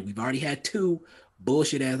to have money. We've already had two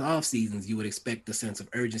bullshit-ass off seasons. You would expect the sense of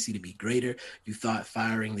urgency to be greater. You thought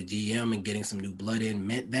firing the GM and getting some new blood in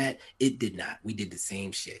meant that. It did not. We did the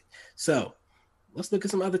same shit. So let's look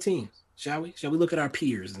at some other teams, shall we? Shall we look at our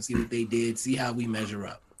peers and see what they did, see how we measure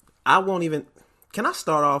up? Can I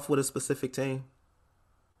start off with a specific team?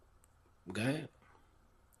 Go ahead.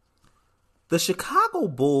 The Chicago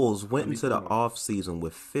Bulls went into the offseason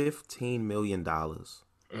with $15 million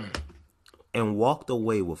and walked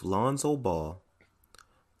away with Lonzo Ball,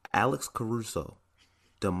 Alex Caruso,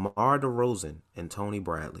 DeMar DeRozan, and Tony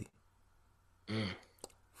Bradley.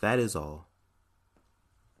 That is all.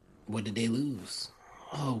 What did they lose?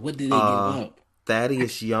 Oh, what did they give up?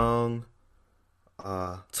 Thaddeus Young,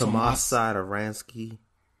 Tomas Satoransky,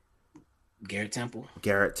 Garrett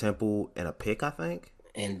Temple, and a pick, I think.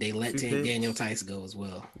 And they let Daniel Tice go as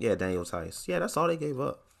well. Yeah, Daniel Tice. Yeah, that's all they gave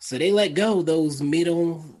up. So they let go those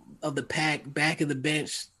middle of the pack, back of the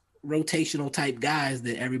bench, rotational type guys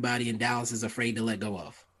that everybody in Dallas is afraid to let go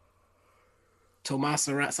of. Tomas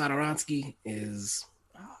Satoransky is,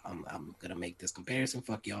 I'm gonna make this comparison.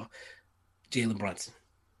 Fuck y'all. Jalen Brunson,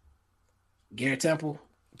 Garrett Temple.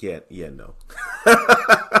 Yeah, no.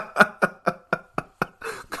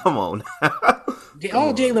 Come on.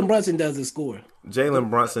 All Jalen Brunson does is score. Jalen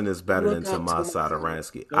Brunson is better than Tomas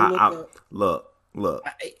Satoransky. Look.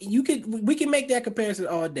 We can make that comparison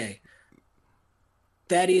all day.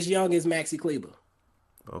 Thaddeus Young is Maxi Kleber.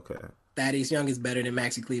 Okay. Thaddeus Young is better than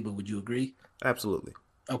Maxi Kleber. Would you agree? Absolutely.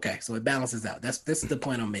 Okay, so it balances out. This is the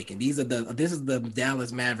point I'm making. This is the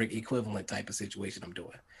Dallas Maverick equivalent type of situation I'm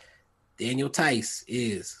doing. Daniel Tice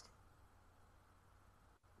is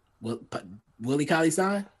Willie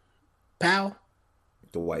Cauley-Stein? Powell?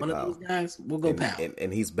 Dwight One Powell. of those guys? We'll go Powell.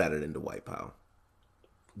 And he's better than Dwight Powell.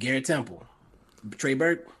 Garrett Temple. Trey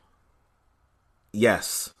Burke?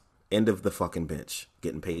 Yes. End of the fucking bench.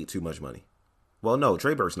 Getting paid too much money. Well, no,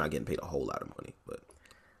 Trey Burke's not getting paid a whole lot of money, but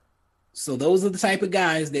So those are the type of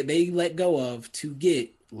guys that they let go of to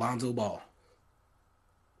get Lonzo Ball.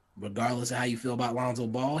 Regardless of how you feel about Lonzo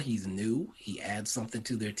Ball, he's new. He adds something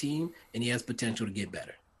to their team, and he has potential to get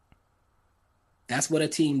better. That's what a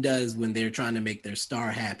team does when they're trying to make their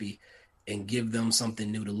star happy and give them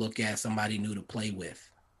something new to look at, somebody new to play with.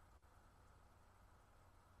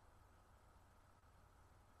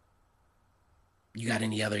 You got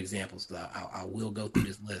any other examples? I will go through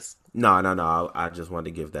this list. No. I just wanted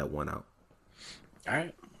to give that one out. All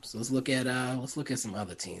right. So let's look at some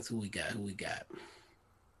other teams. Who we got?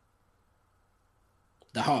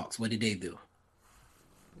 The Hawks. What did they do?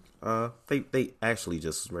 They actually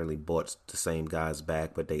just really bought the same guys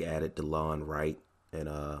back, but they added DeLon Wright and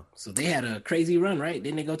So they had a crazy run, right?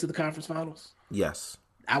 Didn't they go to the conference finals? Yes.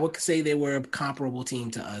 I would say they were a comparable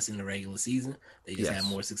team to us in the regular season. They just Yes.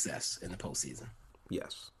 had more success in the postseason.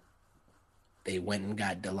 Yes. They went and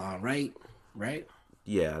got DeLon Wright, right?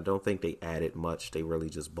 Yeah, I don't think they added much. They really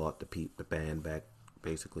just bought the band back,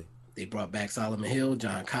 basically. They brought back Solomon Hill,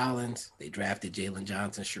 John Collins. They drafted Jalen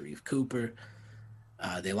Johnson, Sharif Cooper.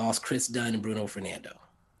 They lost Chris Dunn and Bruno Fernando.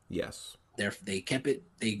 Yes. They kept it.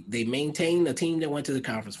 They maintained a team that went to the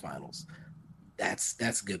conference finals.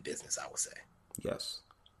 That's good business, I would say. Yes.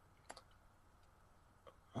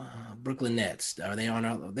 Brooklyn Nets. Are they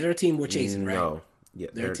on? They're a team we're chasing, right? No. Yeah,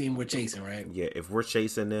 they're a team we're chasing, right? Yeah, if we're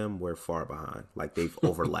chasing them, we're far behind. Like they've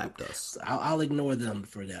overlapped us. So I'll ignore them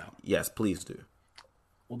for now. Yes, please do.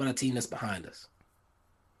 What about a team that's behind us?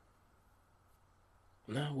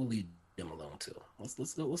 No, we'll leave them alone too.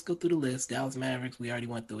 Let's go through the list. Dallas Mavericks. We already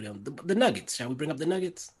went through them. The Nuggets. Shall we bring up the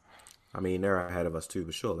Nuggets? I mean, they're ahead of us too,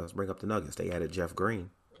 but sure, let's bring up the Nuggets. They added Jeff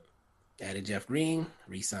Green.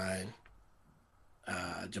 Re-signed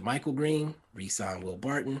JaMychal Green, re-signed Will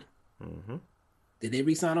Barton. Mm-hmm. Did they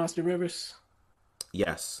re-sign Austin Rivers?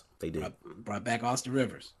 Yes, they did. Brought back Austin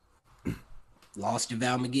Rivers. Lost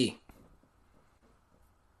JaVale McGee.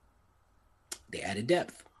 They added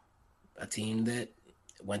depth. A team that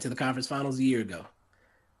went to the conference finals a year ago.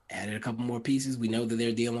 Added a couple more pieces. We know that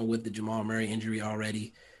they're dealing with the Jamal Murray injury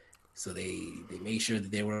already. So they made sure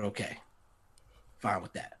that they were okay. Fine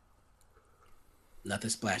with that.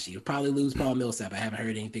 Nothing splashy. You'll probably lose Paul Millsap. I haven't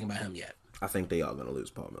heard anything about him yet. I think they are going to lose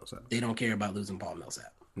Paul Millsap. They don't care about losing Paul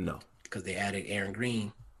Millsap. No. Because they added Aaron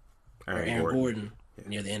Gordon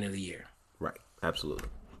near the end of the year. Right. Absolutely.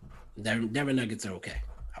 Denver Nuggets are okay,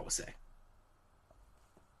 I would say.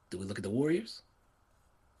 Do we look at the Warriors?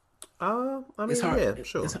 I mean, It's hard. yeah,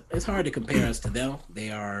 sure. It's hard to compare us to them. They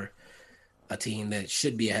are a team that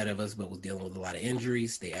should be ahead of us, but was dealing with a lot of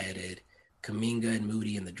injuries. They added Kuminga and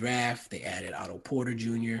Moody in the draft. They added Otto Porter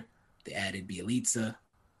Jr. They added Bielitsa.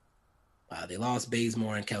 They lost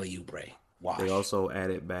Bazemore and Kelly Oubre. Wash. They also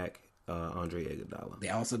added back Andre Iguodala. They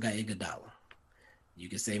also got Iguodala. You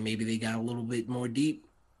could say maybe they got a little bit more deep.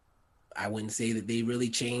 I wouldn't say that they really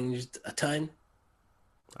changed a ton.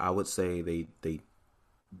 I would say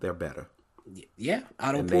they're better. Yeah,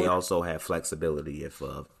 Otto and Porter. They also have flexibility if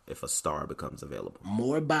a star becomes available.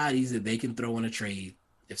 More bodies that they can throw in a trade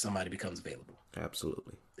if somebody becomes available.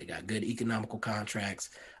 Absolutely. They got good economical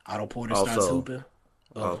contracts. Otto Porter starts hooping.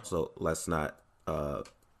 Also, let's not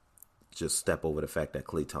just step over the fact that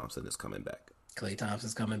Klay Thompson is coming back. Klay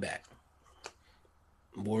Thompson's coming back.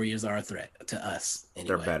 Warriors are a threat to us. Anyway.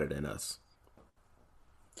 They're better than us.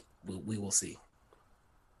 We will see.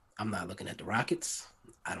 I'm not looking at the Rockets.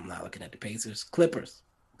 I'm not looking at the Pacers. Clippers.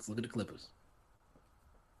 Let's look at the Clippers.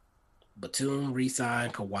 Batum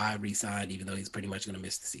re-signed. Kawhi re-signed, even though he's pretty much going to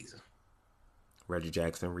miss the season. Reggie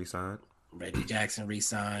Jackson re-signed.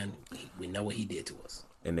 We know what he did to us.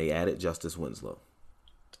 And they added Justice Winslow.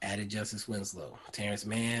 Added Justice Winslow, Terrence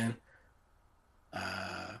Mann,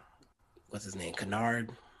 what's his name?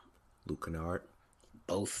 Kennard. Luke Kennard.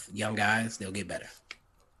 Both young guys. They'll get better.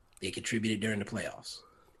 They contributed during the playoffs,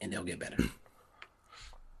 and they'll get better.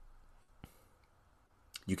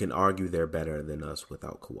 You can argue they're better than us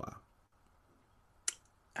without Kawhi.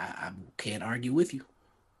 I can't argue with you.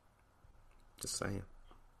 Just saying.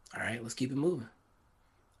 All right, let's keep it moving.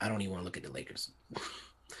 I don't even want to look at the Lakers.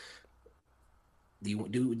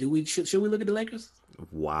 Should we look at the Lakers?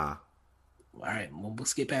 Why? All right, we'll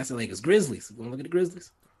skip past the Lakers. Grizzlies. You want to look at the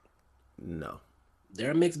Grizzlies? No.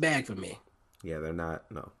 They're a mixed bag for me. Yeah, they're not.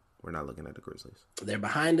 No, we're not looking at the Grizzlies. They're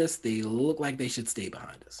behind us. They look like they should stay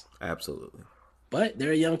behind us. Absolutely. But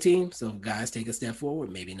they're a young team, so if guys take a step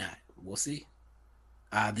forward, maybe not. We'll see.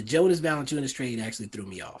 The Jonas Valanciunas trade actually threw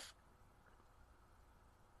me off.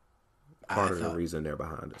 Part of the reason they're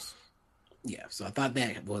behind us. Yeah, so I thought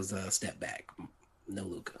that was a step back. No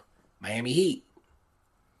Luka. Miami Heat.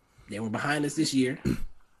 They were behind us this year.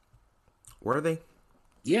 Were they?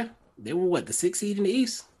 Yeah. They were what, the 6th seed in the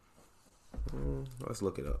East? Let's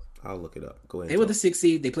look it up. I'll look it up. Go ahead. They were the 6th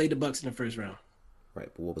seed. They played the Bucks in the first round. Right,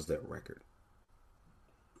 but what was that record?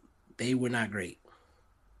 They were not great.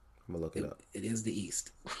 I'm gonna look it up. It is the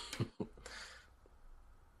East.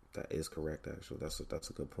 That is correct, actually. That's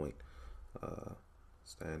a good point.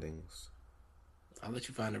 Standings. I'll let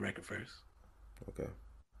you find the record first. Okay.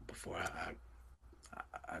 Before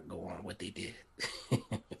I go on what they did.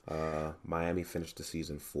 Miami finished the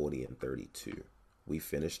season 40-32. We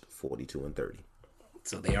finished 42-30.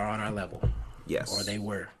 So they are on our level. Yes. Or they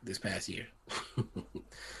were this past year.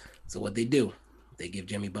 So what they do, they give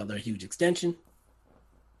Jimmy Butler a huge extension.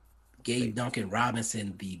 Gave Duncan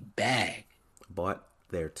Robinson the bag. Bought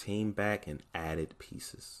their team back and added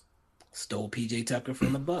pieces. Stole PJ Tucker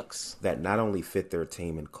from the Bucks. That not only fit their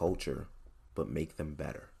team and culture, but make them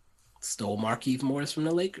better. Stole Markieff Morris from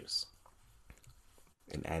the Lakers.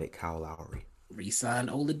 And added Kyle Lowry. Re-signed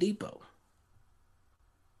Oladipo,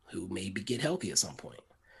 who maybe get healthy at some point.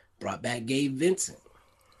 Brought back Gabe Vincent.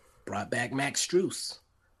 Brought back Max Strus.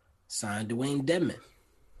 Signed Dwayne Dedmon.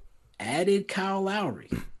 Added Kyle Lowry.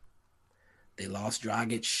 They lost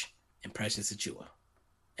Dragic and Precious Achiuwa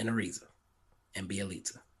and Ariza and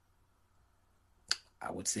Bielitsa.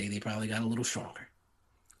 I would say they probably got a little stronger.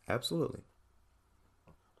 Absolutely.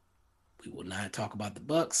 We will not talk about the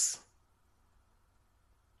Bucks.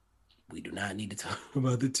 We do not need to talk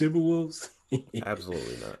about the Timberwolves.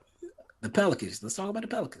 Absolutely not. The Pelicans. Let's talk about the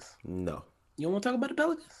Pelicans. No. You don't want to talk about the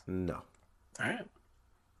Pelicans? No. All right.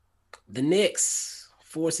 The Knicks.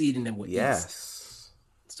 4 seed in the East. Yes.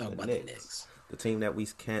 Let's talk about the Knicks. The team that we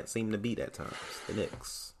can't seem to beat at times. The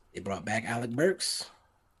Knicks. They brought back Alec Burks.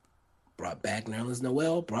 Brought back Nerlens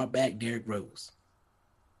Noel. Brought back Derrick Rose.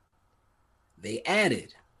 They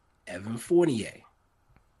added Evan Fournier.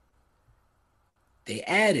 They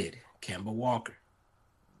added Kemba Walker.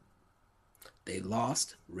 They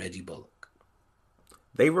lost Reggie Bullock.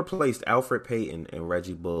 They replaced Alfred Payton and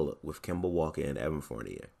Reggie Bullock with Kemba Walker and Evan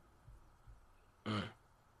Fournier.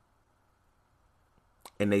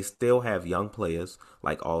 And they still have young players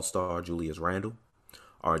like All-Star Julius Randle,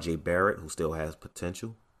 R.J. Barrett, who still has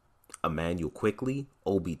potential, Emmanuel Quickley,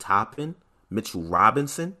 Obi Toppin, Mitchell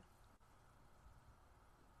Robinson,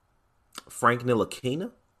 Frank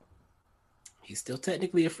Ntilikina. He's still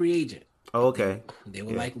technically a free agent. Oh, okay. They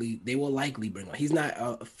will likely bring him. He's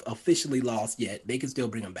not officially lost yet. They can still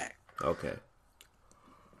bring him back. Okay.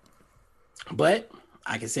 But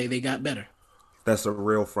I can say they got better. That's a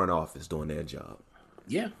real front office doing their job.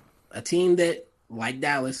 Yeah. A team that, like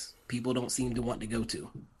Dallas, people don't seem to want to go to.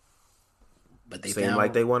 But they seem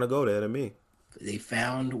like they want to go there to me. They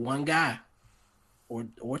found one guy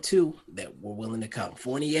or two that were willing to come.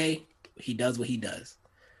 Fournier, he does what he does.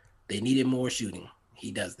 They needed more shooting.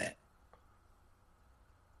 He does that.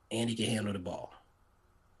 And he can handle the ball.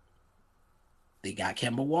 They got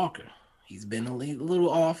Kemba Walker. He's been a little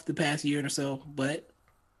off the past year or so, but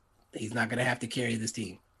he's not going to have to carry this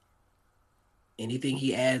team. Anything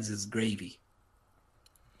he adds is gravy.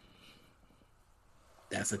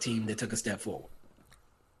 That's a team that took a step forward.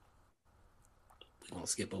 We're going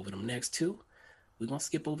to skip over them next two. We're going to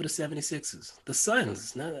skip over the 76ers. The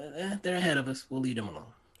Suns, they're ahead of us. We'll leave them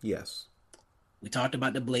alone. Yes. We talked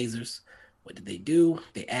about the Blazers. What did they do?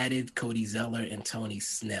 They added Cody Zeller and Tony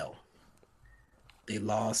Snell. They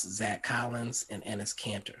lost Zach Collins and Enes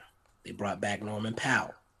Kanter. They brought back Norman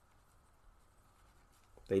Powell.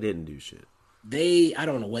 They didn't do shit. I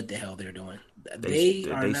don't know what the hell they're doing.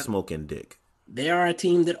 They smoking dick. They are a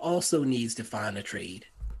team that also needs to find a trade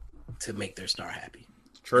to make their star happy.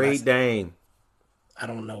 Trade Dame. I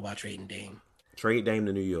don't know about trading Dame. Trade Dame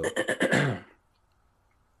to New York.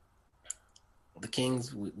 The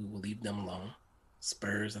Kings, we will leave them alone.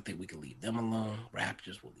 Spurs, I think we can leave them alone.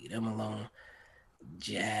 Raptors, will leave them alone.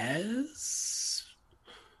 Jazz,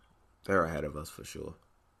 they're ahead of us for sure.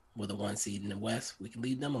 We're the 1 seed in the West. We can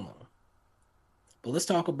leave them alone. But let's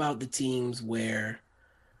talk about the teams that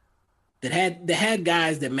had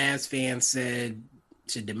guys that Mavs fans said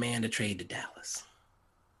should demand a trade to Dallas.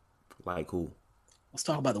 Like who? Let's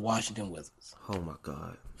talk about the Washington Wizards. Oh my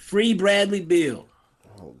God. Free Bradley Beal.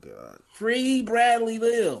 Oh God. Free Bradley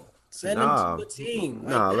Beal. Send him to a team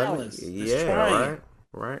like Dallas.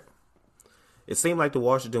 Right. It seemed like the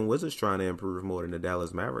Washington Wizards trying to improve more than the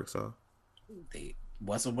Dallas Mavericks are.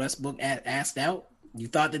 Russell Westbrook asked out. You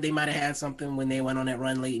thought that they might have had something when they went on that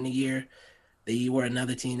run late in the year. They were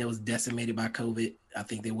another team that was decimated by COVID. I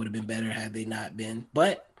think they would have been better had they not been.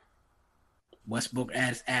 But Westbrook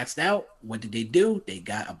asked out. What did they do? They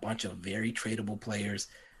got a bunch of very tradable players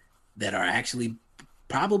that are actually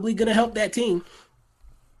probably going to help that team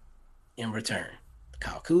in return.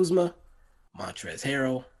 Kyle Kuzma, Montrezl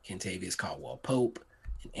Harrell, Kentavious Caldwell-Pope,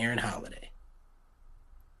 and Aaron Holiday.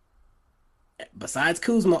 Besides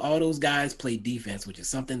Kuzma, all those guys play defense, which is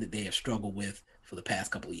something that they have struggled with for the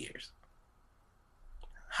past couple of years.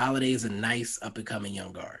 Holiday is a nice up-and-coming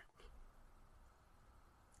young guard.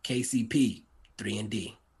 KCP,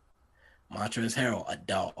 3-and-D. Montrezl Harrell, a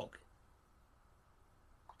dog.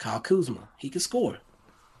 Kyle Kuzma, he can score.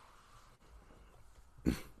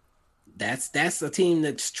 That's a team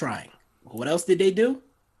that's trying. What else did they do?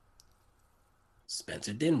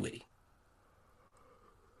 Spencer Dinwiddie.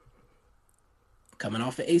 Coming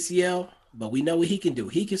off the ACL, but we know what he can do.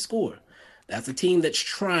 He can score. That's a team that's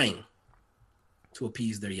trying to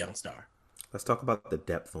appease their young star. Let's talk about the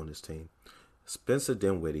depth on this team. Spencer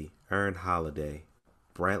Dinwiddie, Aaron Holiday,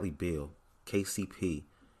 Bradley Beal, KCP,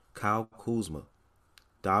 Kyle Kuzma,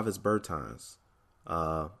 Davis Bertans.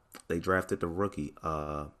 They drafted the rookie,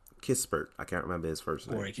 Kispert. I can't remember his first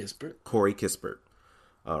name. Corey Kispert.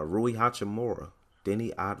 Rui Hachimura,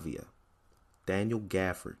 Denny Advia, Daniel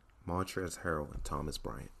Gafford, Montrezl Harrell, and Thomas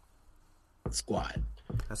Bryant. Squad.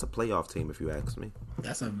 That's a playoff team, if you ask me.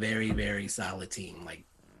 That's a very, very solid team. Like,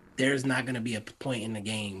 there's not going to be a point in the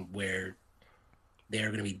game where they're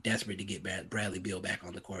going to be desperate to get Bradley Beal back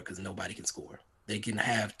on the court because nobody can score. They can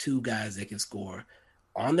have two guys that can score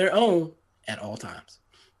on their own at all times.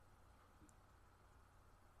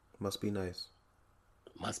 Must be nice.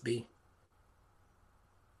 Must be.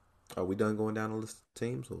 Are we done going down the list of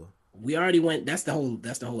teams, or we already went? That's the whole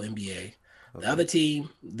NBA. Okay. The other team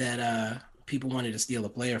that people wanted to steal a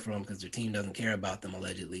player from because their team doesn't care about them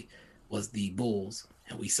allegedly was the Bulls,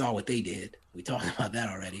 and we saw what they did. We talked about that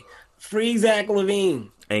already. Free Zach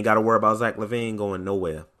LaVine. Ain't got to worry about Zach LaVine going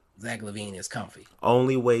nowhere. Zach LaVine is comfy.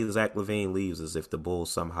 Only way Zach LaVine leaves is if the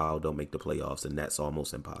Bulls somehow don't make the playoffs, and that's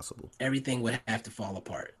almost impossible. Everything would have to fall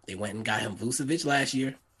apart. They went and got him Vucevic last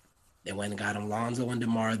year. They went and got him Lonzo and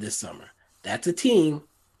DeMar this summer. That's a team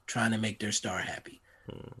trying to make their star happy.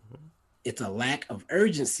 Mm-hmm. It's a lack of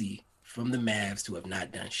urgency from the Mavs to have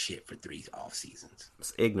not done shit for 3 off seasons.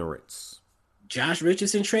 It's ignorance. Josh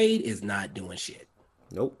Richardson trade is not doing shit.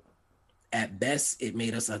 Nope. At best, it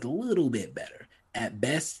made us a little bit better. At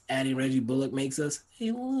best, adding Reggie Bullock makes us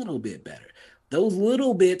a little bit better. Those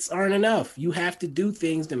little bits aren't enough. You have to do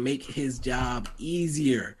things to make his job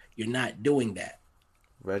easier. You're not doing that.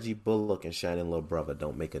 Reggie Bullock and Shannon Little Brother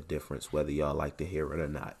don't make a difference whether y'all like to hear it or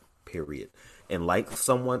not, period. And like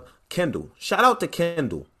someone, Kendall, shout out to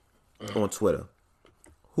Kendall on Twitter,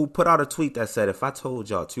 who put out a tweet that said, if I told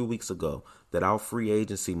y'all 2 weeks ago that our free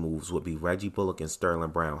agency moves would be Reggie Bullock and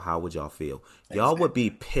Sterling Brown, how would y'all feel? Y'all would be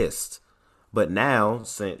pissed. But now,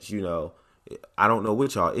 since, I don't know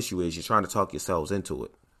what y'all issue is, you're trying to talk yourselves into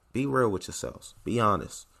it. Be real with yourselves. Be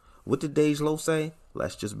honest. What did Dej Loaf say?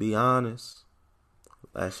 Let's just be honest.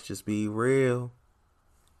 Let's just be real.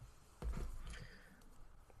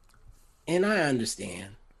 And I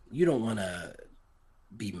understand. You don't want to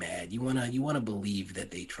be mad. You want to believe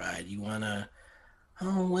that they tried. You want to,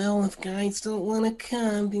 oh, well, if guys don't want to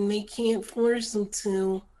come, then they can't force them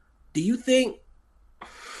to. Do you think,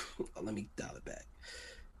 let me dial it back.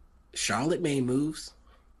 Charlotte made moves.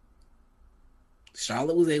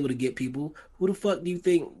 Charlotte was able to get people. Who the fuck do you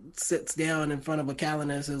think sits down in front of a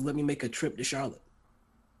calendar and says, let me make a trip to Charlotte?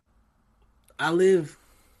 I live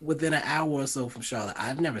within an hour or so from Charlotte.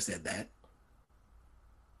 I've never said that.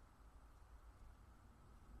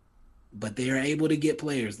 But they are able to get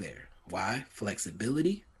players there. Why?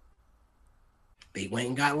 Flexibility. They went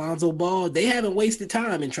and got Lonzo Ball. They haven't wasted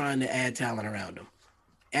time in trying to add talent around him.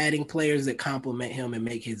 Adding players that complement him and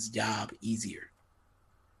make his job easier.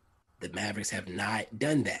 The Mavericks have not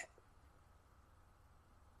done that.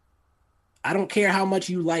 I don't care how much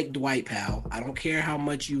you like Dwight Powell. I don't care how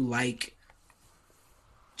much you like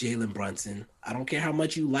Jalen Brunson. I don't care how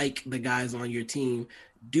much you like the guys on your team.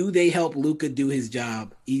 Do they help Luka do his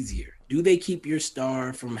job easier? Do they keep your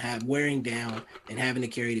star from wearing down and having to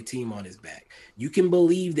carry the team on his back? You can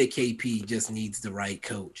believe that KP just needs the right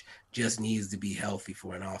coach, just needs to be healthy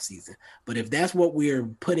for an offseason. But if that's what we're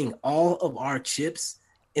putting all of our chips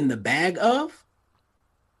in the bag of,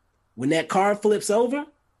 when that card flips over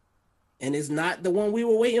and it's not the one we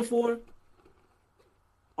were waiting for,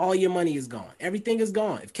 all your money is gone. Everything is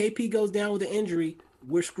gone. If KP goes down with an injury,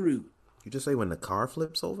 we're screwed. You just say when the car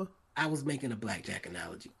flips over? I was making a blackjack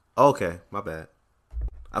analogy. Okay, my bad.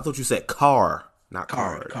 I thought you said car, not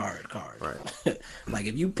card. Card. Right. Like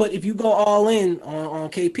if you go all in on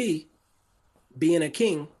KP being a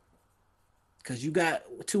king, because you got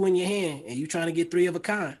 2 in your hand and you trying to get 3 of a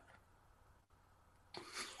kind.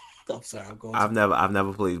 I'm sorry, I've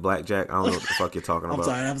never played blackjack. I don't know what the fuck you're talking about.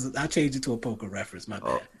 I'm sorry, I changed it to a poker reference. My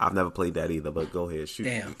bad. I've never played that either. But go ahead, shoot.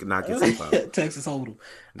 Damn. You can knock yourself out. Texas Hold'em.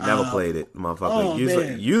 Never played it, motherfucker.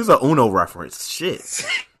 Oh, use a Uno reference. Shit.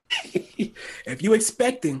 If you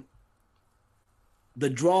expecting the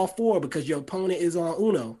draw 4 because your opponent is on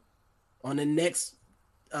Uno on the next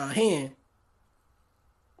hand,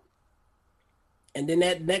 and then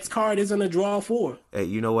that next card is on a draw 4. Hey,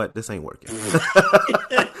 you know what? This ain't working.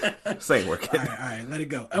 This ain't working. All right, let it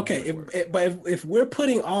go. Okay, if we're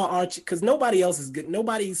putting all our, because nobody else is good,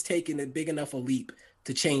 nobody's taking a big enough a leap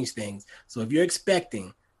to change things. So if you're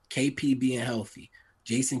expecting KP being healthy,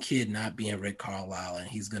 Jason Kidd not being Rick Carlisle, and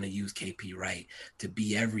he's going to use KP right to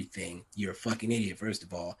be everything, you're a fucking idiot, first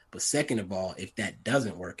of all. But second of all, if that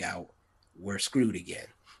doesn't work out, we're screwed again.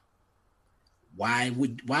 Why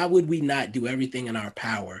would we not do everything in our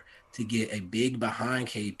power to get a big behind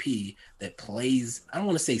KP that plays, I don't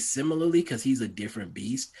want to say similarly because he's a different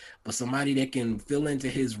beast, but somebody that can fill into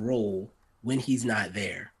his role when he's not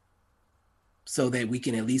there, so that we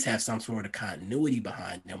can at least have some sort of continuity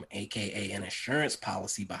behind him, aka an insurance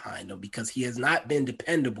policy behind him, because he has not been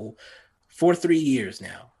dependable for 3 years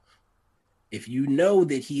now. If you know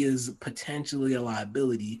that he is potentially a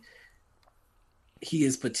liability, he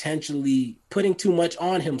is potentially putting too much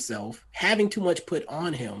on himself, having too much put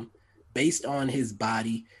on him based on his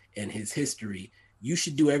body and his history, you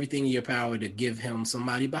should do everything in your power to give him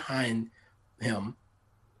somebody behind him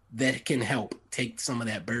that can help take some of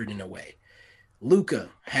that burden away. Luka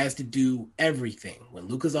has to do everything. When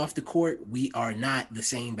Luka's off the court, we are not the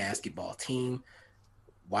same basketball team.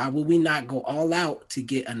 Why would we not go all out to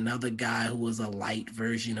get another guy who is a light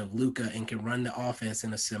version of Luka and can run the offense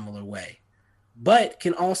in a similar way, but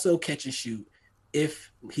can also catch and shoot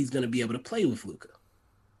if he's going to be able to play with Luka?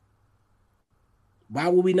 Why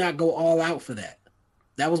would we not go all out for that?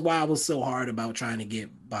 That was why I was so hard about trying to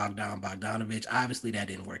get Bogdanovich. Obviously, that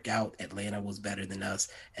didn't work out. Atlanta was better than us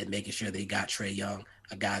at making sure they got Trae Young,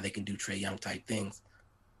 a guy that can do Trae Young type things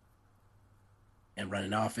and run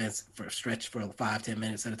an offense for a stretch for 5-10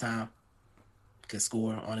 minutes at a time, can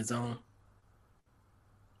score on his own.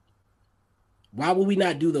 Why would we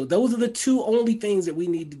not do those? Those are the 2 only things that we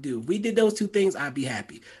need to do. If we did those 2 things, I'd be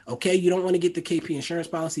happy. Okay, you don't want to get the KP insurance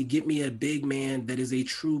policy. Get me a big man that is a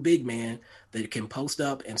true big man that can post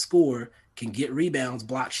up and score, can get rebounds,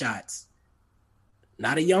 block shots.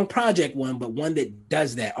 Not a young project one, but one that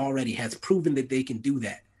does that already, has proven that they can do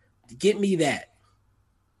that. Get me that.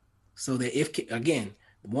 So that if, again,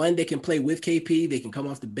 one that can play with KP, they can come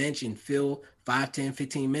off the bench and fill 5, 10,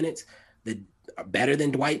 15 minutes, that are better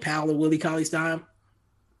than Dwight Powell or Willie Cauley-Stein,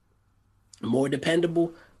 more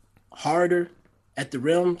dependable, harder at the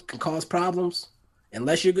rim, can cause problems.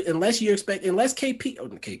 Unless Kidd is going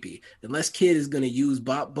to use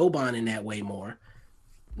Boban in that way more.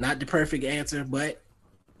 Not the perfect answer, but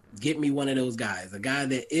get me one of those guys, a guy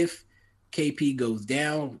that if KP goes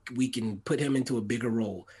down, we can put him into a bigger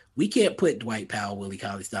role. We can't put Dwight Powell, Willie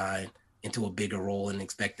Cauley-Stein into a bigger role and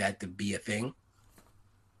expect that to be a thing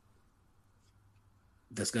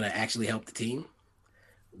that's going to actually help the team.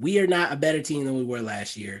 We are not a better team than we were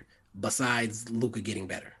last year, besides Luka getting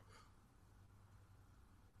better.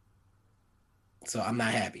 So I'm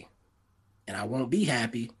not happy. And I won't be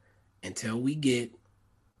happy until we get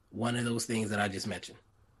one of those things that I just mentioned.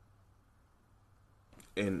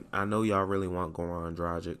 And I know y'all really want Goran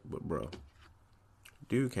Dragic, but bro,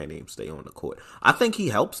 dude can't even stay on the court. I think he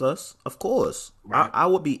helps us, of course. Right. I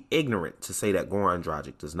would be ignorant to say that Goran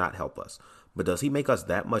Dragic does not help us. But does he make us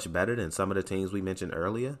that much better than some of the teams we mentioned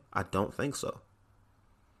earlier? I don't think so.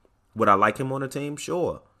 Would I like him on a team?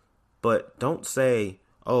 Sure. But don't say,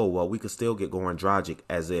 oh, well, we could still get Goran Dragic,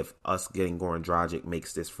 as if us getting Goran Dragic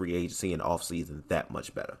makes this free agency and offseason that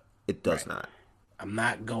much better. It does not. I'm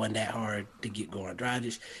not going that hard to get Goran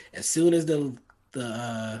Dragic. As soon as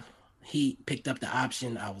the Heat picked up the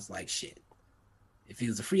option, I was like, shit. If he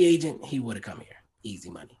was a free agent, he would have come here. Easy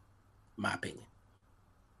money, my opinion.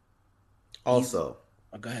 Also,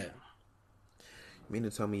 go ahead. You mean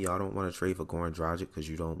to tell me y'all don't want to trade for Goran Dragic because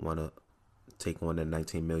you don't want to take on the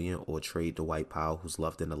 $19 million or trade Dwight Powell, who's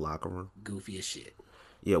loved in the locker room? Goofy as shit.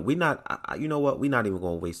 Yeah, we not. You know what? We're not even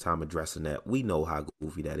going to waste time addressing that. We know how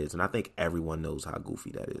goofy that is, and I think everyone knows how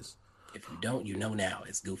goofy that is. If you don't, you know now.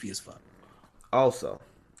 It's goofy as fuck. Also,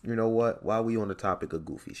 you know what? While we on the topic of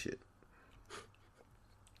goofy shit,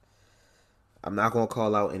 I'm not going to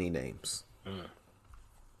call out any names,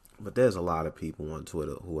 but there's a lot of people on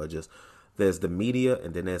Twitter who are just, there's the media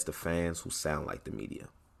and then there's the fans who sound like the media.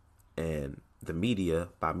 And the media,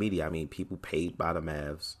 by media, I mean people paid by the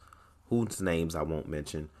Mavs, whose names I won't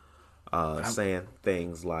mention, saying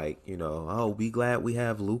things like, you know, oh, we glad we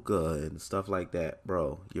have Luka and stuff like that.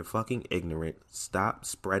 Bro, you're fucking ignorant. Stop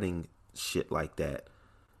spreading shit like that.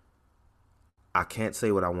 I can't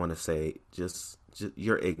say what I want to say. Just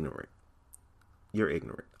you're ignorant. You're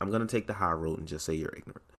ignorant. I'm going to take the high road and just say you're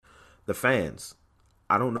ignorant. The fans,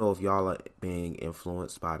 I don't know if y'all are being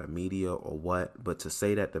influenced by the media or what, but to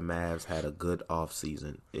say that the Mavs had a good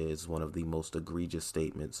offseason is one of the most egregious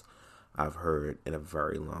statements I've heard in a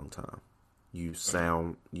very long time. You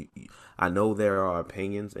sound, I know there are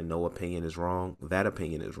opinions and no opinion is wrong. That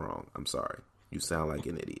opinion is wrong. I'm sorry. You sound like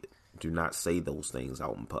an idiot. Do not say those things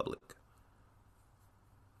out in public.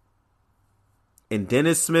 And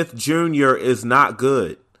Dennis Smith Jr. is not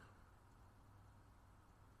good.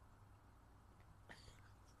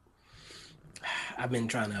 I've been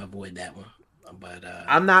trying to avoid that one, but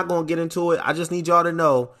I'm not going to get into it. I just need y'all to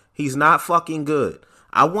know he's not fucking good.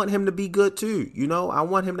 I want him to be good too. You know, I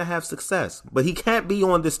want him to have success, but he can't be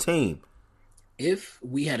on this team. If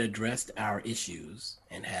we had addressed our issues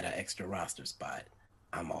and had an extra roster spot,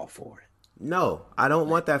 I'm all for it. No, I don't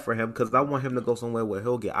want that for him because I want him to go somewhere where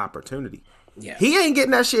he'll get opportunity. Yeah. He ain't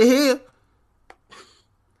getting that shit here.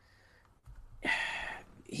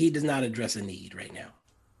 He does not address a need right now.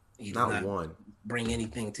 He does not one. Bring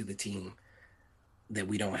anything to the team that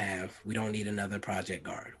we don't have. We don't need another project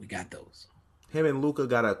guard. We got those. Him and Luka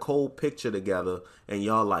got a cold picture together, and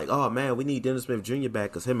y'all like, oh man, we need Dennis Smith Jr. back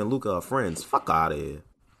because him and Luka are friends. Fuck out of here.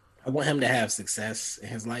 I want him to have success in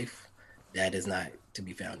his life. That is not to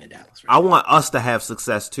be found in Dallas. Right? I want us to have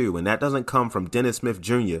success too, and that doesn't come from Dennis Smith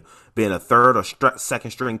Jr. being a third or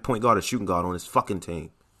second string point guard or shooting guard on his fucking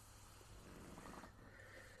team.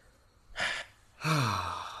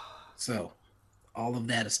 So, all of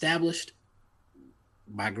that established,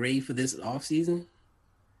 my grade for this offseason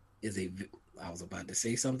is I was about to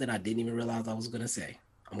say something I didn't even realize I was going to say.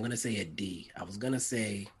 I'm going to say a D. I was going to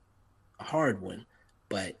say a hard one,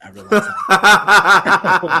 but I realized.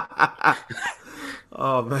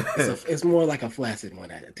 Oh, man. It's more like a flaccid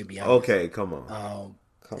one, to be honest. Okay, come on.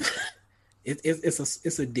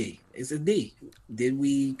 It's a D. It's a D. Did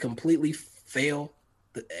we completely fail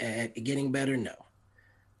at getting better? No.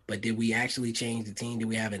 But did we actually change the team? Did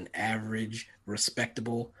we have an average,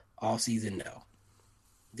 respectable offseason? No.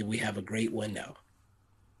 Did we have a great one? No.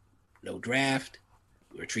 No draft.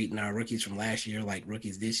 We're treating our rookies from last year like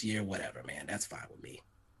rookies this year. Whatever, man. That's fine with me.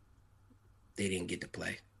 They didn't get to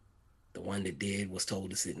play. The one that did was told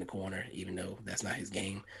to sit in the corner, even though that's not his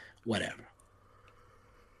game. Whatever.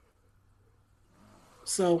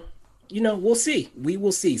 So, we'll see. We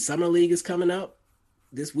will see. Summer League is coming up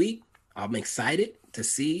this week. I'm excited to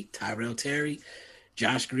see Tyrell Terry,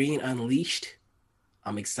 Josh Green unleashed.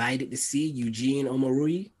 I'm excited to see Eugene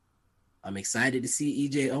Omoruyi. I'm excited to see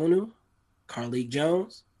EJ Onu, Carlik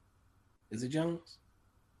Jones. Is it Jones?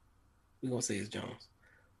 We're going to say it's Jones.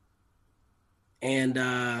 And,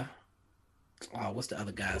 what's the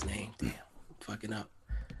other guy's name? Damn, I'm fucking up.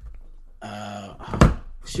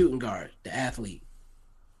 Shooting guard, the athlete.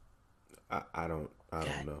 I don't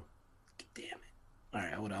know. Damn it. All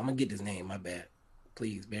right, hold on. I'm going to get his name. My bad.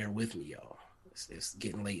 Please bear with me, y'all. It's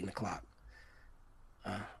getting late in the clock.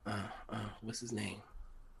 What's his name?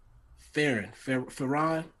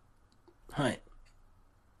 Ferron Hunt.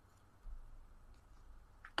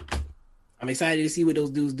 I'm excited to see what those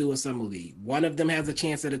dudes do in Summer League. One of them has a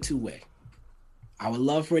chance at a two-way. I would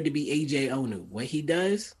love for it to be AJ Onu. What he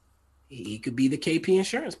does, he could be the KP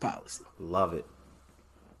insurance policy. Love it.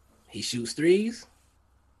 He shoots threes.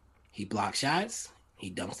 He blocks shots. He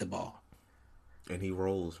dunks the ball. And he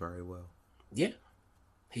rolls very well. Yeah.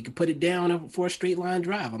 He could put it down for a straight line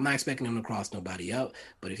drive. I'm not expecting him to cross nobody up,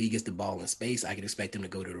 but if he gets the ball in space, I can expect him to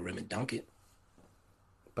go to the rim and dunk it.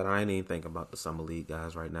 But I ain't even thinking about the summer league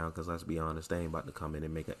guys right now because let's be honest, they ain't about to come in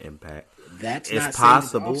and make an impact. That's it's not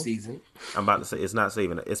possible. Season. I'm about to say it's not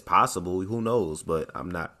saving it. It's possible. Who knows? But I'm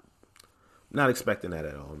not expecting that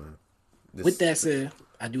at all, man. With that said,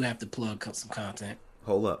 I do have to plug some content.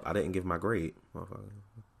 Hold up. I didn't give my grade.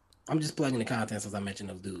 I'm just plugging the content since I mentioned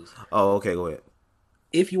those dudes. Oh, okay. Go ahead.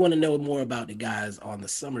 If you want to know more about the guys on the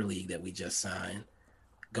summer league that we just signed,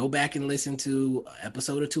 go back and listen to an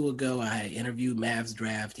episode or two ago. I had interviewed Mavs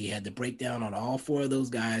Draft. He had the breakdown on all 4 of those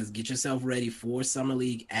guys. Get yourself ready for summer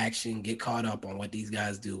league action. Get caught up on what these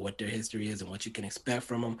guys do, what their history is, and what you can expect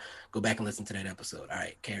from them. Go back and listen to that episode. All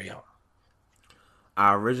right, carry on.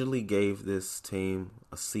 I originally gave this team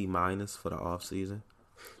a C- for the offseason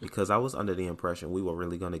because I was under the impression we were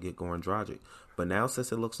really going to get Goran Dragic. But now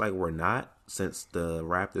since it looks like we're not, since the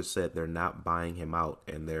Raptors said they're not buying him out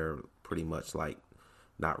and they're pretty much like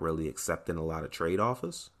not really accepting a lot of trade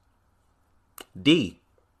offers, D.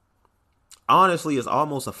 Honestly, it's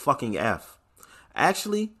almost a fucking F.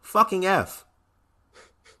 Actually, fucking F.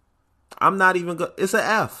 I'm not even good. It's an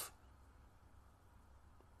F.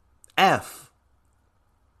 F.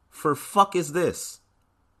 For fuck is this?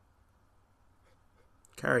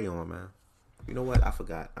 Carry on, man. You know what? I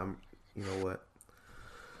forgot. You know what?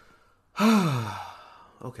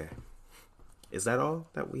 Okay. Is that all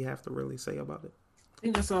that we have to really say about it? I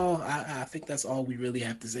think that's all. I think that's all we really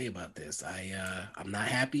have to say about this. I'm not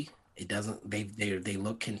happy. It doesn't. They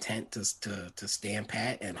look content to stand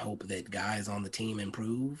pat and hope that guys on the team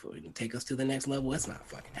improve and take us to the next level. That's not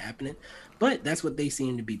fucking happening. But that's what they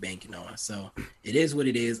seem to be banking on. So it is what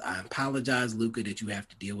it is. I apologize, Luka, that you have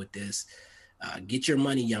to deal with this. Get your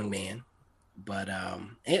money, young man. But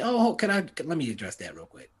let me address that real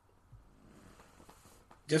quick.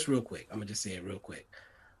 Just real quick. I'm gonna just say it real quick.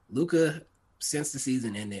 Luka, since the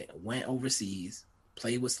season ended, went overseas,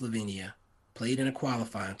 played with Slovenia, played in a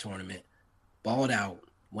qualifying tournament, balled out,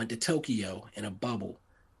 went to Tokyo in a bubble,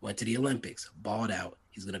 went to the Olympics, balled out.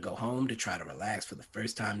 He's going to go home to try to relax for the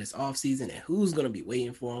first time this offseason. And who's going to be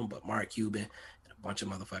waiting for him but Mark Cuban and a bunch of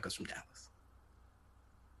motherfuckers from Dallas?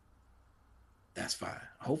 That's fine.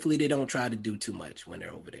 Hopefully they don't try to do too much when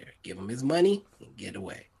they're over there. Give him his money and get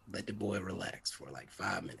away. Let the boy relax for like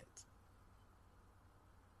 5 minutes.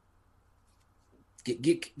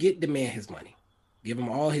 Get the man his money. Give him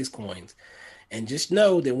all his coins. And just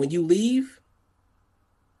know that when you leave,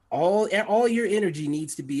 all your energy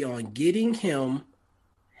needs to be on getting him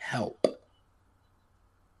help.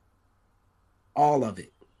 All of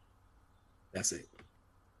it. That's it.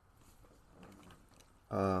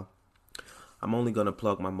 I'm only going to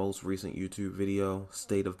plug my most recent YouTube video,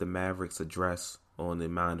 State of the Mavericks Address, on the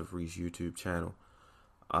Mind of Reese YouTube channel.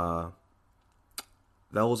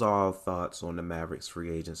 Those are our thoughts on the Mavericks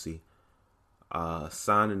free agency.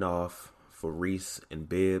 Signing off for Reese and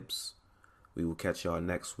Bibbs. We will catch y'all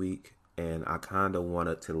next week. And I kind of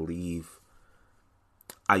wanted to leave.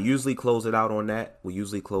 I usually close it out on that. We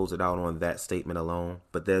usually close it out on that statement alone.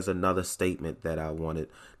 But there's another statement that I wanted.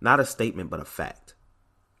 Not a statement, but a fact.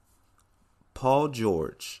 Paul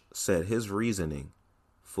George said his reasoning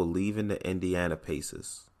for leaving the Indiana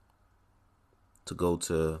Pacers to go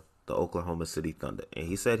to the Oklahoma City Thunder. And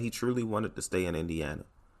he said he truly wanted to stay in Indiana.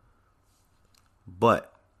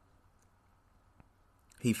 But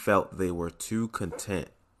he felt they were too content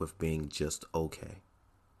with being just okay.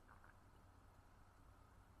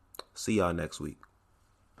 See y'all next week.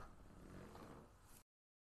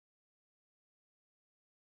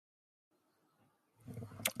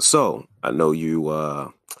 So, I know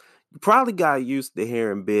you probably got used to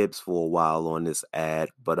hearing Bibbs for a while on this ad,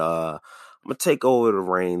 but I'm going to take over the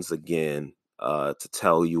reins again to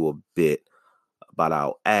tell you a bit about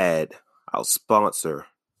our ad, our sponsor,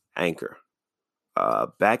 Anchor.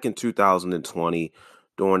 Back in 2020,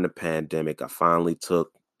 during the pandemic, I finally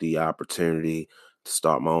took the opportunity to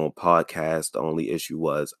start my own podcast. The only issue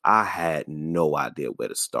was I had no idea where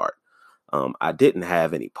to start. I didn't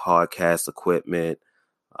have any podcast equipment,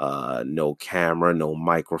 no camera, no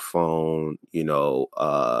microphone,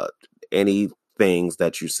 any things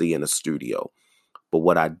that you see in a studio. But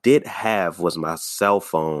what I did have was my cell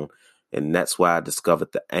phone, and that's why I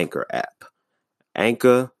discovered the Anchor app.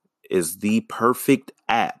 Anchor is the perfect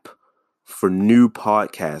app for new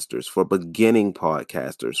podcasters, for beginning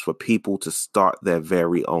podcasters, for people to start their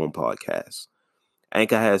very own podcast.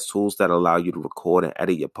 Anchor has tools that allow you to record and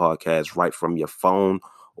edit your podcast right from your phone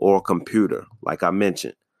or computer, like I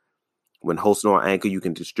mentioned. When hosting on Anchor, you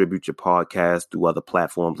can distribute your podcast through other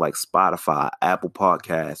platforms like Spotify, Apple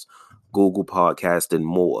Podcasts, Google Podcast, and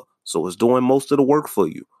more. So it's doing most of the work for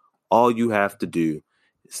you. All you have to do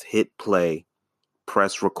is hit play,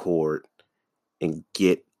 press record, and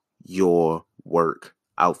get your work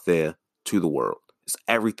out there to the world. It's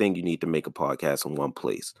everything you need to make a podcast in one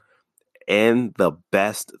place. And the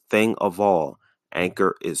best thing of all,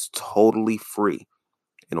 Anchor is totally free.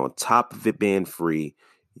 And on top of it being free,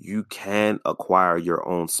 you can acquire your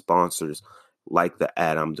own sponsors like the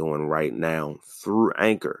ad I'm doing right now through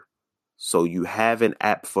Anchor. So you have an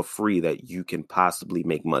app for free that you can possibly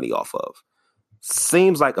make money off of.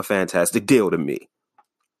 Seems like a fantastic deal to me.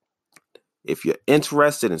 If you're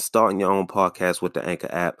interested in starting your own podcast with the Anchor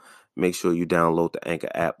app, make sure you download the Anchor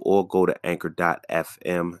app or go to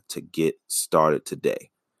anchor.fm to get started today.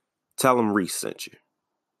 Tell them Reese sent you.